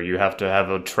whatever, you have to have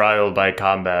a trial by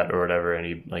combat or whatever, and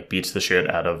he like beats the shit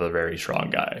out of a very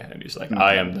strong guy, and he's like,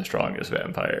 I am the strongest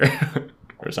vampire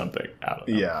or something. I don't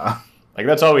know. Yeah. Like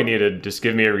that's all we needed. Just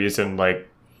give me a reason, like,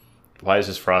 why is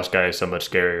this Frost guy so much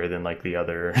scarier than like the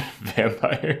other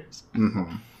vampires?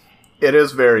 It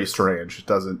is very strange. It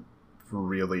doesn't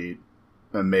really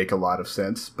make a lot of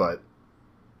sense, but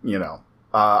you know,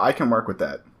 I can work with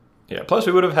that. Yeah, plus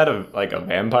we would have had a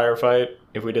vampire fight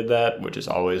if we did that, which is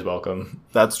always welcome.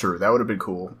 That's true. That would have been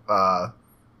cool.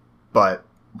 But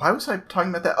why was I talking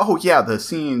about that? Oh, yeah, the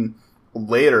scene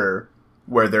later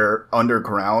where they're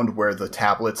underground, where the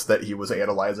tablets that he was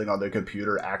analyzing on the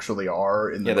computer actually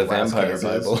are in the Vampire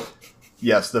Bible.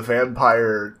 Yes, the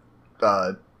vampire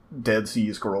Dead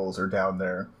Sea Scrolls are down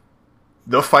there.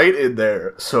 The fight in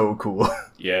there, so cool.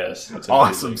 Yes, it's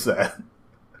awesome set.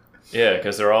 Yeah,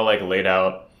 because they're all like laid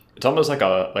out. It's almost like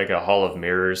a Hall of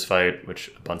Mirrors fight, which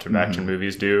a bunch of action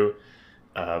movies do.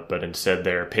 But instead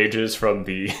they're pages from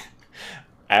the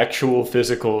actual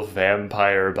physical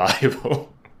vampire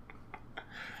Bible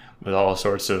with all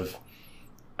sorts of,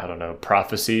 I don't know,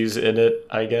 prophecies in it,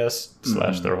 I guess, /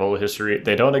 their whole history.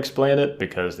 They don't explain it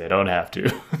because they don't have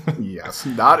to. Yes,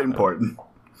 not important.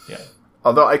 Yeah.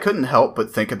 Although I couldn't help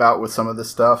but think about with some of this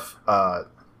stuff,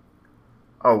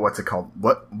 what's it called?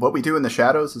 What We Do in the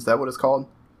Shadows? Is that what it's called?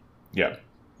 Yeah.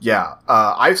 Yeah.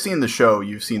 I've seen the show.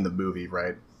 You've seen the movie,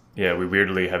 right? Yeah, we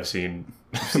weirdly have seen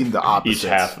the opposites. Each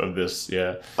half of this,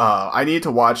 yeah. I need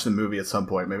to watch the movie at some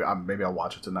point. Maybe I'll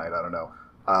watch it tonight. I don't know.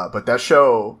 But that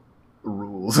show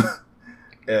rules.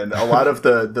 And a lot of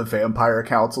the Vampire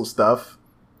Council stuff,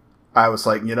 I was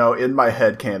like, you know, in my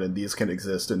head canon, these can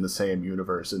exist in the same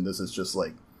universe, and this is just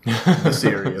like the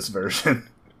serious version.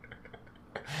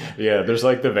 Yeah, there's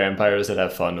like the vampires that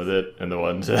have fun with it, and the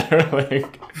ones that are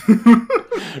like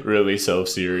really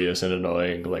self-serious and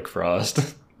annoying, like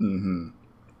Frost.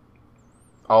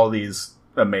 All these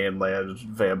mainland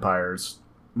vampires,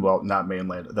 well, not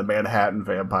mainland, the Manhattan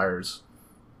vampires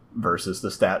versus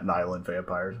the Staten Island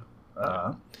vampires.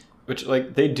 Which,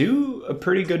 like, they do a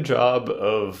pretty good job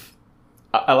of...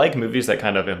 I like movies that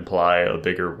kind of imply a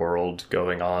bigger world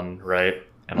going on, right?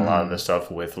 And a lot of the stuff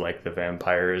with, like, the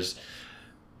vampires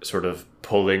sort of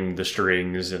pulling the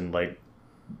strings and, like,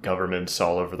 governments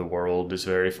all over the world is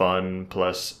very fun.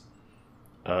 Plus,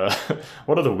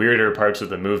 one of the weirder parts of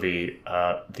the movie,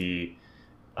 the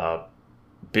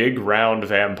big round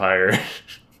vampire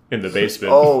in the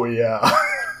basement. Oh, yeah.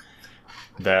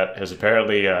 That has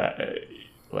apparently,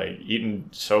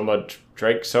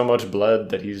 drank so much blood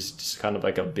that he's just kind of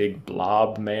like a big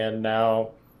blob man now.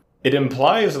 It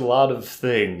implies a lot of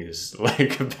things,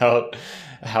 like about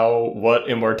what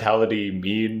immortality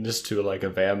means to like a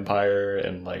vampire,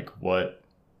 and like what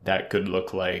that could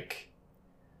look like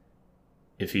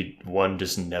if one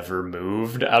just never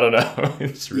moved. I don't know.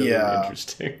 It's really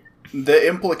interesting. The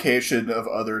implication of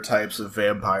other types of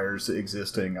vampires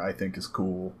existing, I think, is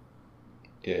cool.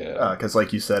 Yeah, because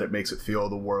like you said, it makes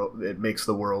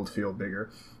the world feel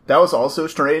bigger. That was also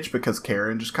strange because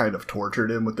Karen just kind of tortured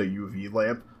him with the UV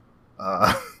lamp.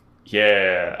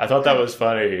 Yeah, I thought that was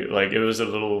funny. Like, it was a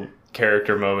little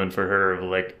character moment for her.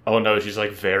 Like, oh no, she's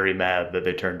like very mad that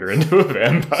they turned her into a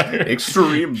vampire.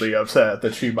 Extremely upset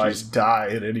that she might die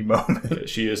at any moment.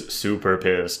 She is super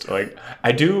pissed. Like, I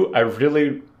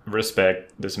really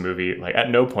respect this movie. Like,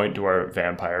 at no point do our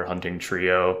vampire hunting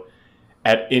trio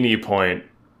at any point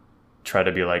try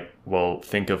to be like, well,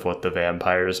 think of what the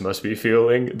vampires must be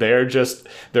feeling. Their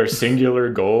singular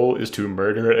goal is to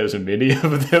murder as many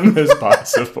of them as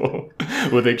possible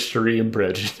with extreme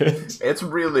prejudice. It's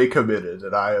really committed,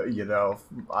 and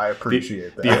I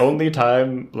appreciate that. The only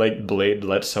time like Blade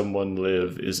lets someone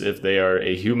live is if they are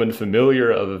a human familiar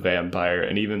of a vampire,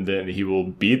 and even then he will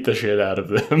beat the shit out of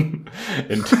them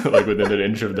into like within an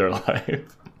inch of their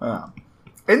life.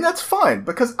 And that's fine,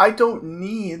 because I don't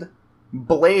need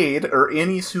Blade or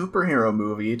any superhero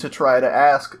movie to try to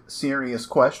ask serious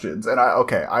questions. And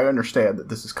I understand that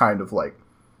this is kind of like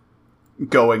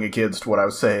going against what I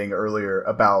was saying earlier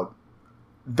about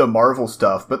the Marvel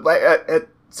stuff, but like at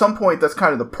some point that's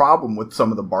kind of the problem with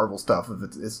some of the Marvel stuff.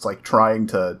 If it's like trying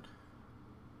to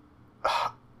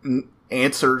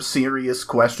answer serious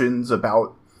questions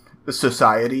about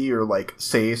society or like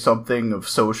say something of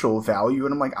social value,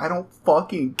 and I'm like, I don't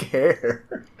fucking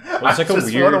care. Well, I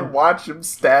just want to watch him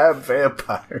stab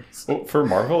vampires. Well, for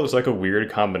Marvel, it's like a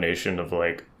weird combination of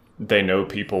like they know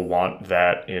people want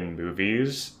that in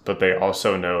movies, but they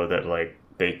also know that like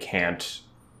they can't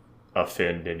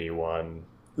offend anyone.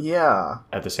 Yeah.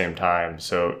 At the same time,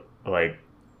 so like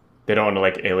they don't want to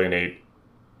like alienate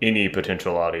any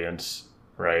potential audience,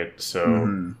 right?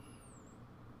 So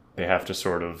they have to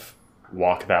sort of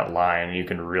walk that line, and you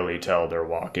can really tell they're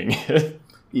walking it.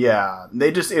 Yeah,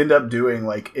 they just end up doing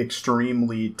like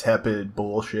extremely tepid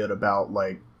bullshit about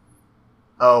like,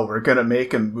 oh, we're gonna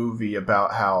make a movie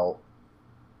about how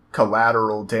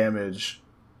collateral damage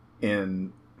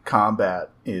in combat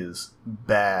is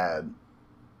bad,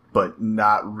 but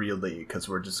not really, because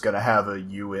we're just gonna have a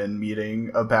UN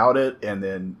meeting about it, and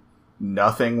then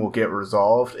nothing will get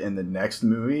resolved in the next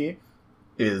movie.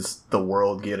 Is the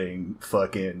world getting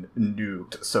fucking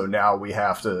nuked? So now we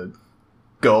have to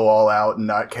go all out and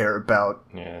not care about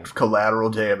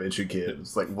collateral damage again.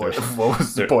 It's like, what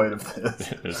was the point of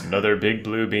this? There's another big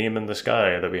blue beam in the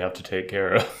sky that we have to take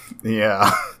care of.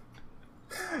 Yeah.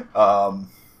 And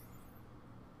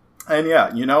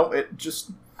yeah, it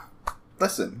just...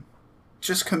 Listen.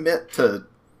 Just commit to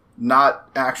not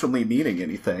actually meaning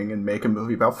anything and make a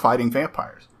movie about fighting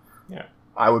vampires. Yeah.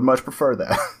 I would much prefer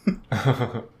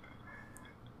that.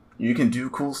 You can do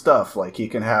cool stuff, like he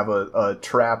can have a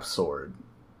trap sword.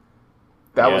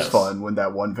 That was fun when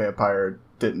that one vampire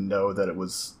didn't know that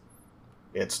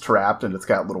it's trapped, and it's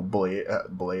got little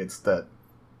blades that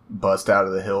bust out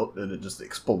of the hilt, and it just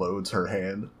explodes her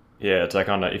hand. Yeah, it's like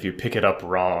if you pick it up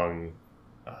wrong,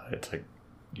 it's like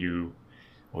you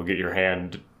will get your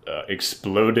hand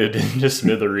exploded into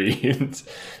smithereens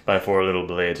by 4 little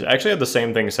blades. I actually had the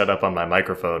same thing set up on my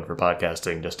microphone for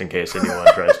podcasting, just in case anyone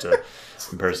tries to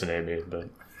impersonate me. But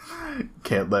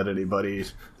can't let anybody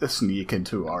sneak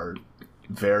into our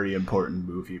very important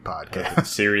movie podcast. A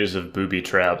series of booby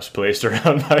traps placed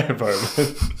around my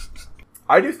apartment.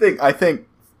 I think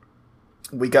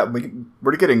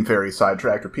we're getting very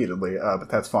sidetracked repeatedly, but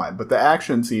that's fine. But the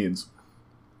action scenes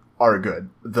are good.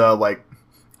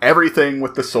 Everything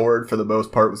with the sword, for the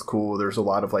most part, was cool. There's a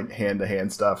lot of,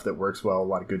 hand-to-hand stuff that works well, a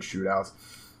lot of good shootouts.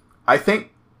 I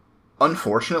think,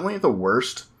 unfortunately, the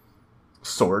worst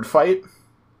sword fight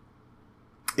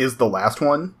is the last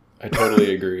one. I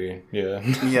totally agree, yeah.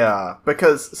 Yeah,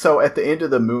 because, at the end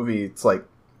of the movie, it's like,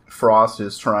 Frost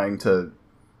is trying to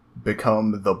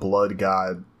become the blood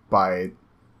god by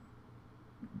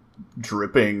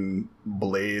dripping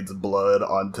Blade's blood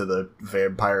onto the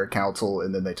vampire council,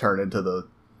 and then they turn into the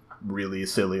really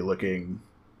silly looking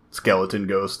skeleton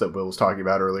ghost that Will was talking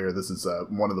about earlier. This is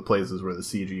one of the places where the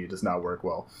CG does not work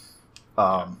well.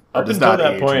 Up until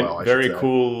that point, very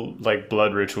cool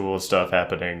blood ritual stuff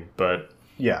happening, but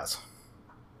yes,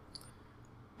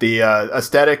 the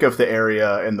aesthetic of the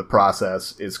area and the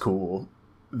process is cool.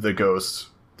 The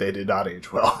ghosts, they did not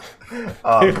age well.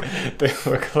 They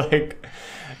look like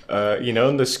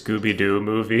in the Scooby-Doo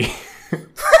movie.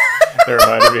 They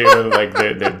reminded me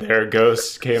when their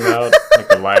ghosts came out,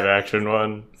 the live action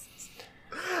one.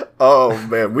 Oh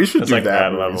man, we should do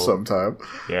that movie sometime.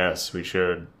 Yes, we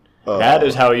should. That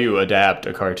is how you adapt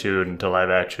a cartoon to live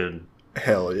action.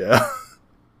 Hell yeah.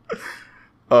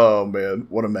 Oh man,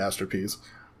 what a masterpiece.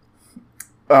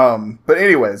 But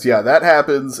anyways, yeah, that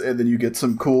happens, and then you get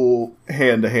some cool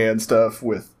hand-to-hand stuff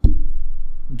with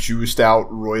juiced out,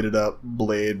 roided up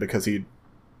Blade because he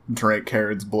drank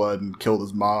Karen's blood and killed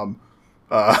his mom.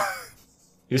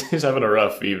 He's having a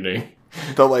rough evening.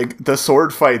 The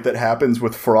sword fight that happens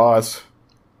with Frost.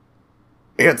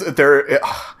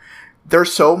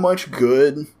 There's so much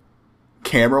good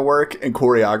camera work and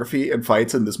choreography and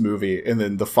fights in this movie, and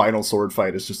then the final sword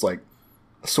fight is just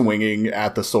swinging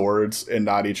at the swords and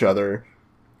not each other.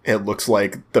 it looks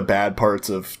like the bad parts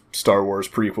of Star Wars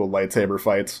prequel lightsaber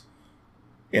fights,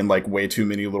 and like way too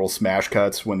many little smash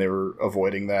cuts when they were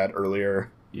avoiding that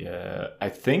earlier. Yeah, I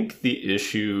think the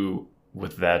issue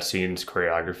with that scene's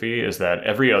choreography is that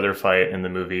every other fight in the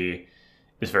movie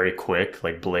is very quick.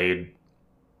 Like Blade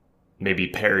maybe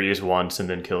parries once and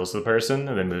then kills the person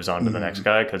and then moves on to the next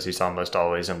guy, because he's almost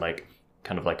always in like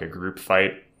kind of like a group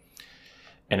fight.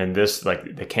 And in this,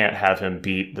 like, they can't have him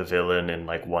beat the villain in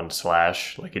like one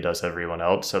slash like he does everyone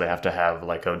else, so they have to have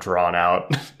like a drawn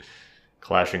out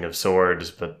clashing of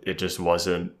swords, but it just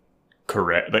wasn't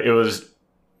correct. Like, it was,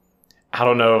 I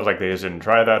don't know if like they just didn't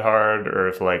try that hard, or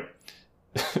if like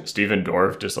Steven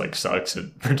Dorff just like sucks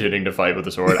at pretending to fight with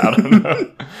a sword. I don't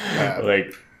know.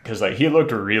 Like, because like he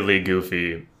looked really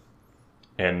goofy,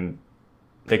 and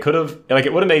they could have, like,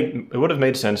 it would have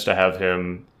made sense to have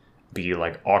him be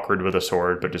like awkward with a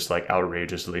sword, but just like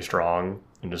outrageously strong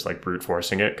and just like brute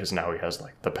forcing it, because now he has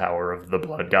like the power of the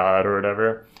blood god or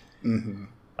whatever.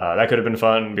 That could have been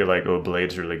fun. Be like, oh,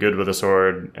 Blade's really good with a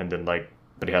sword, and then like,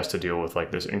 but he has to deal with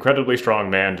like this incredibly strong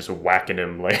man just whacking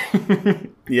him like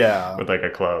Yeah, with like a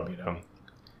club, you know.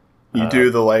 You do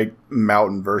the like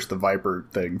mountain versus the viper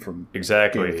thing from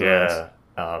exactly, yeah.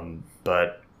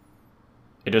 But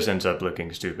it just ends up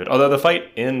looking stupid. Although the fight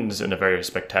ends in a very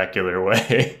spectacular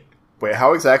way. Wait,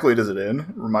 how exactly does it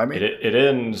end? Remind me. It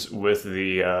ends with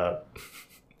the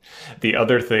the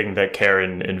other thing that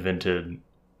Karen invented,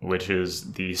 which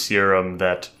is the serum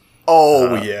that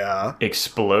yeah,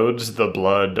 explodes the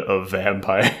blood of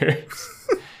vampires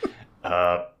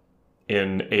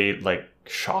in a like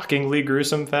shockingly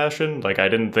gruesome fashion. Like, I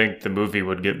didn't think the movie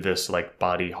would get this like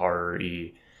body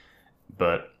horror-y,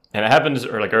 but, and it happens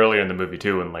or like earlier in the movie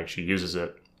too, when like she uses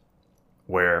it,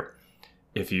 where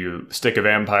if you stick a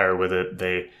vampire with it,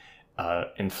 they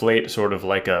inflate sort of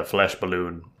like a flesh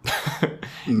balloon.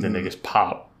 Then they just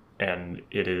pop, and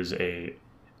it is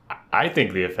I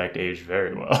think the effect aged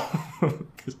very well.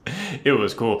 It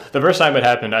was cool. The first time it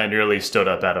happened, I nearly stood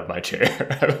up out of my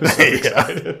chair. I was so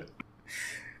excited.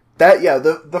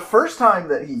 The first time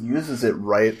that he uses it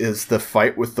right is the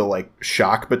fight with the like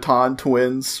shock baton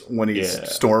twins when he's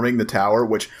storming the tower,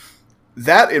 which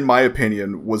that, in my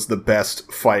opinion, was the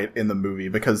best fight in the movie,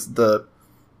 because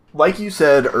like you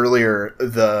said earlier,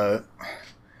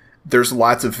 there's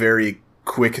lots of very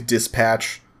quick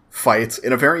dispatch fights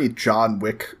in a very John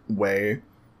Wick way.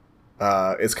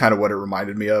 It's kind of what it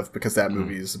reminded me of, because that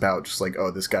movie is about just like,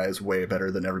 oh, this guy is way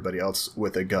better than everybody else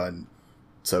with a gun,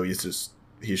 so he's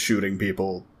shooting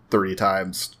people 3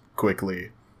 times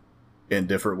quickly in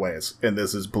different ways, and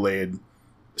this is Blade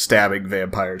stabbing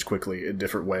vampires quickly in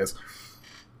different ways.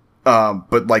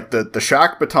 But like the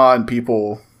shock baton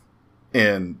people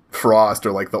in Frost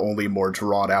are like the only more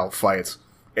drawn out fights.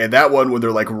 And that one, when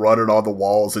they're like running on the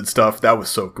walls and stuff, that was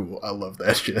so cool. I love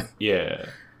that shit. Yeah.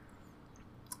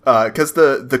 Because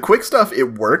the quick stuff,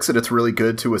 it works, and it's really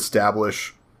good to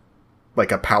establish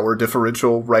like a power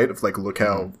differential, right? Of like, look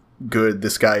how good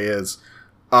this guy is.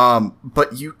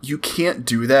 But you can't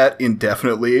do that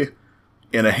indefinitely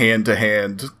in a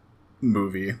hand-to-hand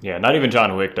movie. Yeah, not even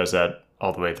John Wick does that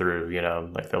all the way through, you know?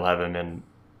 Like, they'll have him in...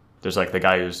 There's like the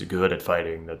guy who's good at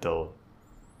fighting that they'll,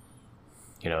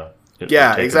 you know...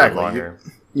 Yeah, exactly.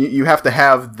 You have to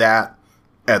have that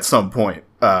at some point,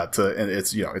 and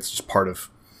it's, you know, it's just part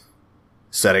of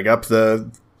setting up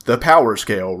the power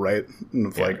scale, right?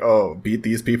 It's like, oh, beat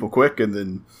these people quick, and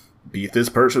then beat this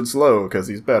person slow because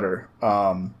he's better.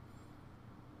 And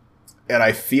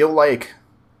I feel like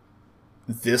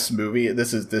this movie,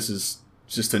 this is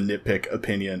just a nitpick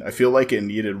opinion, I feel like it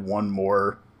needed one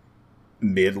more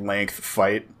mid-length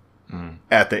fight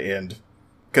at the end.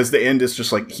 Because the end is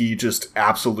just like, he just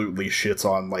absolutely shits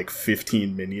on like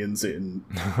 15 minions in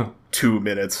 2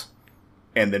 minutes,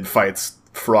 and then fights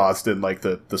Frost in like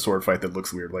the sword fight that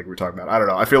looks weird, like we were talking about. I don't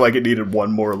know. I feel like it needed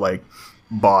one more like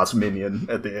boss minion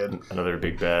at the end. Another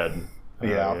big bad.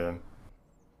 Yeah.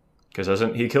 Because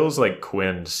doesn't he kills like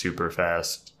Quinn super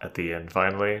fast at the end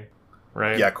finally,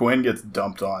 right? Yeah, Quinn gets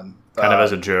dumped on. Kind of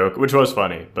as a joke, which was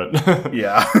funny, but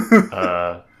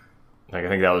yeah. Like, I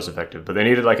think that was effective, but they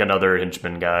needed like another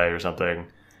henchman guy or something.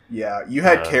 Yeah, you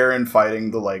had Karen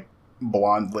fighting the like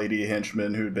blonde lady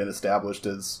henchman who'd been established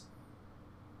as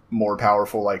more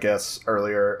powerful, I guess,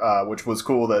 earlier, which was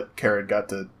cool that Karen got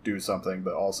to do something,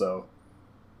 but also,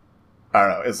 I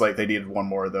don't know, it's like they needed one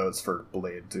more of those for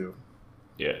Blade too.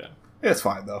 Yeah. It's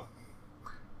fine though.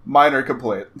 Minor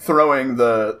complaint. Throwing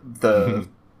the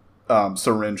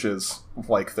syringes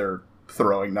like they're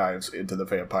throwing knives into the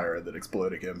vampire and then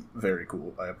exploding him. Very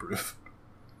cool. I approve.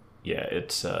 Yeah,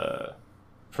 it's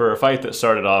for a fight that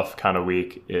started off kind of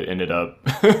weak, it ended up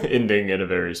ending in a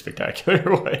very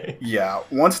spectacular way. Yeah,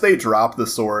 once they drop the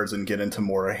swords and get into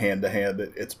more hand-to-hand,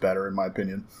 it's better, in my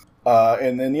opinion.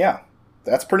 And then, yeah,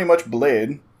 that's pretty much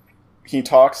Blade. He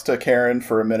talks to Karen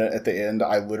for a minute at the end.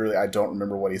 I don't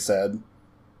remember what he said.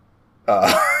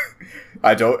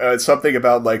 It's something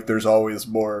about, like, there's always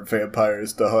more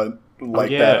vampires to hunt.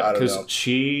 Like that, I don't know. Because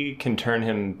she can turn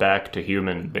him back to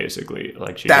human, basically.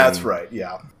 Like That's right,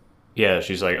 yeah. Yeah,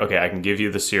 she's like, okay, I can give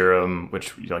you the serum,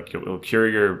 which like will cure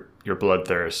your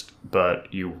bloodthirst,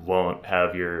 but you won't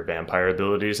have your vampire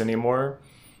abilities anymore.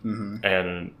 Mm-hmm.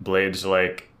 And Blade's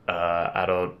like, I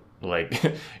don't like.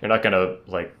 You're not gonna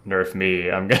like nerf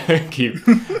me. I'm gonna keep.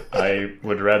 I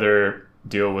would rather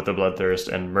deal with the bloodthirst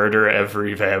and murder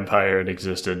every vampire in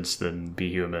existence than be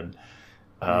human.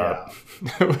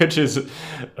 Which is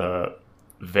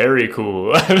very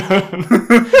cool.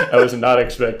 I was not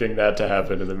expecting that to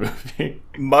happen in the movie.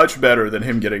 Much better than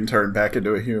him getting turned back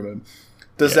into a human.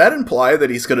 Does that imply that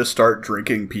he's going to start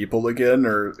drinking people again,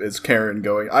 or is Karen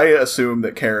going... I assume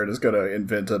that Karen is going to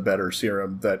invent a better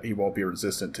serum that he won't be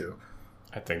resistant to.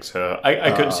 I think so.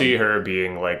 I could see her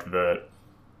being like the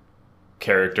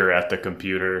character at the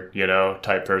computer,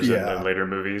 type person in later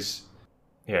movies.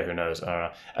 Yeah, who knows? I don't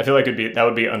know. I feel like that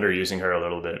would be underusing her a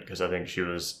little bit, because I think she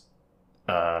was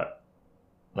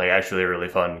actually a really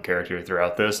fun character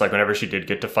throughout this. Like whenever she did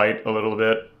get to fight a little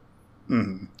bit,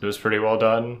 it was pretty well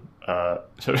done.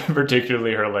 So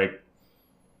particularly her there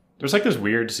was like this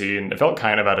weird scene. It felt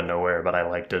kind of out of nowhere, but I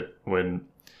liked it when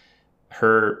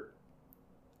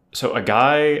so a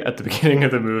guy at the beginning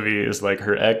of the movie is like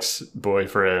her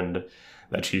ex-boyfriend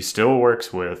that she still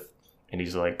works with, and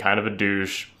he's like kind of a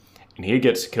douche, and he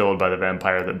gets killed by the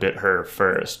vampire that bit her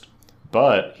first.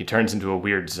 But he turns into a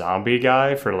weird zombie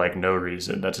guy for like no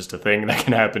reason. That's just a thing that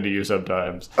can happen to you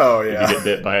sometimes. Oh yeah. If you get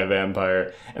bit by a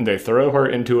vampire. And they throw her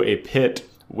into a pit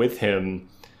with him,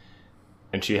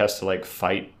 and she has to like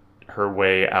fight her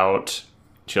way out.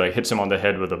 She like hits him on the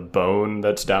head with a bone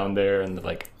that's down there, and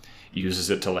like uses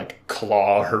it to like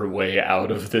claw her way out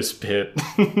of this pit.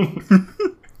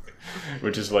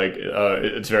 Which is like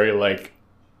it's very like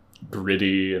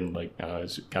gritty and like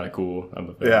it's kind of cool.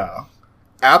 I'm a fan. Yeah.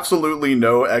 Absolutely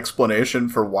no explanation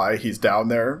for why he's down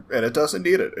there, and it doesn't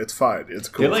need it. It's fine. It's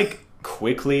cool. They like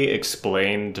quickly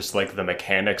explain just like the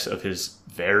mechanics of his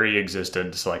very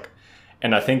existence, like,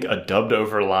 and I think a dubbed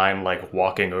over line like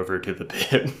walking over to the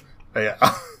pit.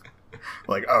 Yeah.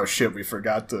 Like, oh shit, we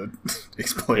forgot to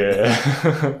explain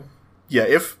that. Yeah. Yeah,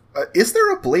 if is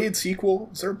there a Blade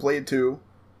sequel? Is there a Blade 2?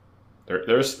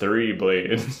 There's 3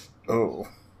 Blades. Oh.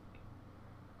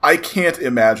 I can't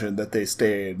imagine that they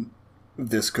stayed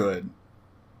this good,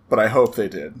 but I hope they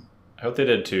did. I hope they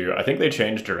did too. I think they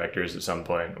changed directors at some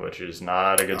point, which is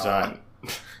not a good sign.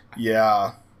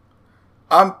 Yeah.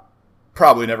 I'm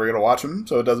probably never going to watch them,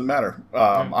 so it doesn't matter.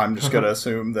 I'm just going to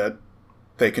assume that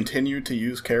they continue to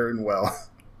use Karen well.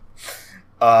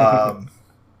 But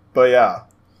yeah.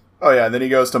 Oh yeah, and then he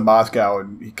goes to Moscow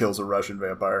and he kills a Russian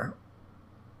vampire.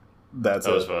 That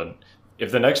was fun.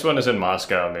 If the next one is in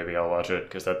Moscow, maybe I'll watch it,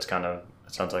 because that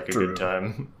sounds like a good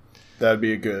time. That'd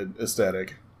be a good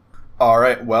aesthetic. All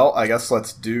right, well, I guess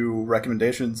let's do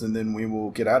recommendations, and then we will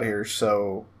get out of here.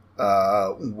 So,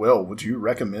 Will, would you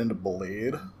recommend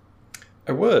Blade?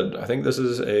 I would. I think this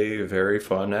is a very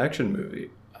fun action movie.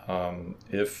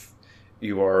 If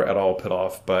you are at all put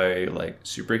off by like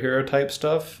superhero type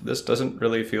stuff, this doesn't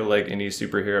really feel like any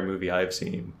superhero movie I've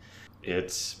seen.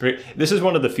 This is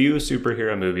one of the few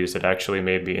superhero movies that actually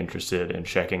made me interested in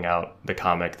checking out the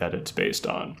comic that it's based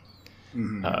on.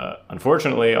 Mm-hmm.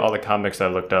 Unfortunately, all the comics I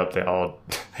looked up, they all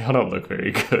don't look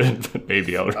very good, but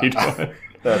maybe I'll read one.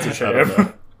 That's a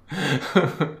shame.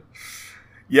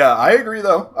 Yeah, I agree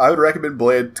though. I would recommend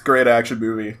Blade. It's a great action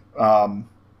movie. I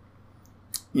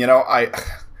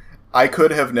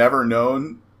could have never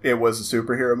known it was a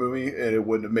superhero movie, and it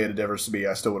wouldn't have made a difference to me.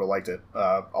 I still would have liked it.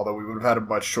 Although we would have had a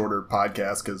much shorter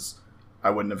podcast, because I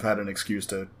wouldn't have had an excuse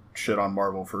to shit on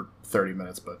Marvel for 30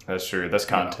 minutes. But that's true. That's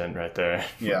content right there.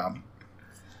 Yeah.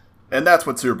 And that's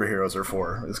what superheroes are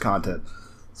for, is content.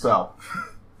 So,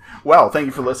 well, thank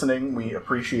you for listening. We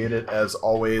appreciate it. As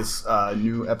always,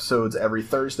 new episodes every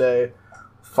Thursday.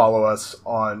 Follow us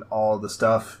on all the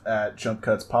stuff at Jump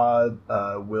Cuts Pod.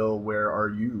 Will, where are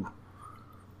you?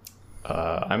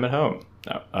 I'm at home.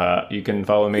 You can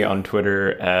follow me on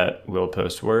Twitter at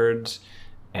WillPostWords,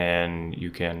 and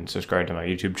you can subscribe to my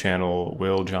YouTube channel,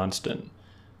 Will Johnston.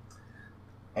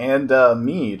 And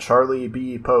me, Charlie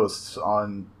B. Posts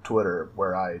on Twitter,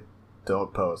 where I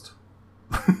don't post.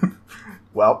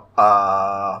 Well,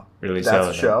 really that's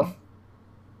the show.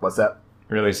 What's that?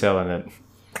 Really selling it.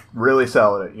 Really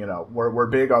selling it. You know, we're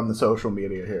big on the social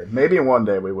media here. Maybe one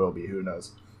day we will be. Who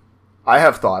knows? I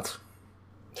have thoughts.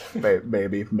 Maybe I'll put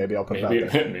maybe, them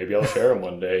out there. Maybe I'll share them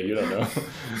one day. You don't know.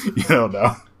 You don't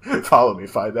know. Follow me,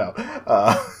 find out.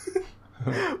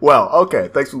 Well, okay.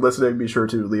 Thanks for listening. Be sure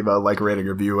to leave a like, rating,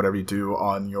 review, whatever you do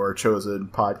on your chosen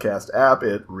podcast app.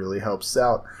 It really helps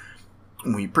out.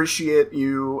 We appreciate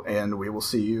you, and we will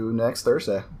see you next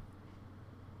Thursday.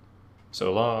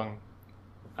 So long.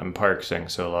 I'm Park saying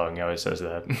so long. He always says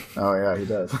that. Oh, yeah, he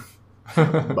does.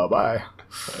 Bye-bye.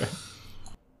 Bye.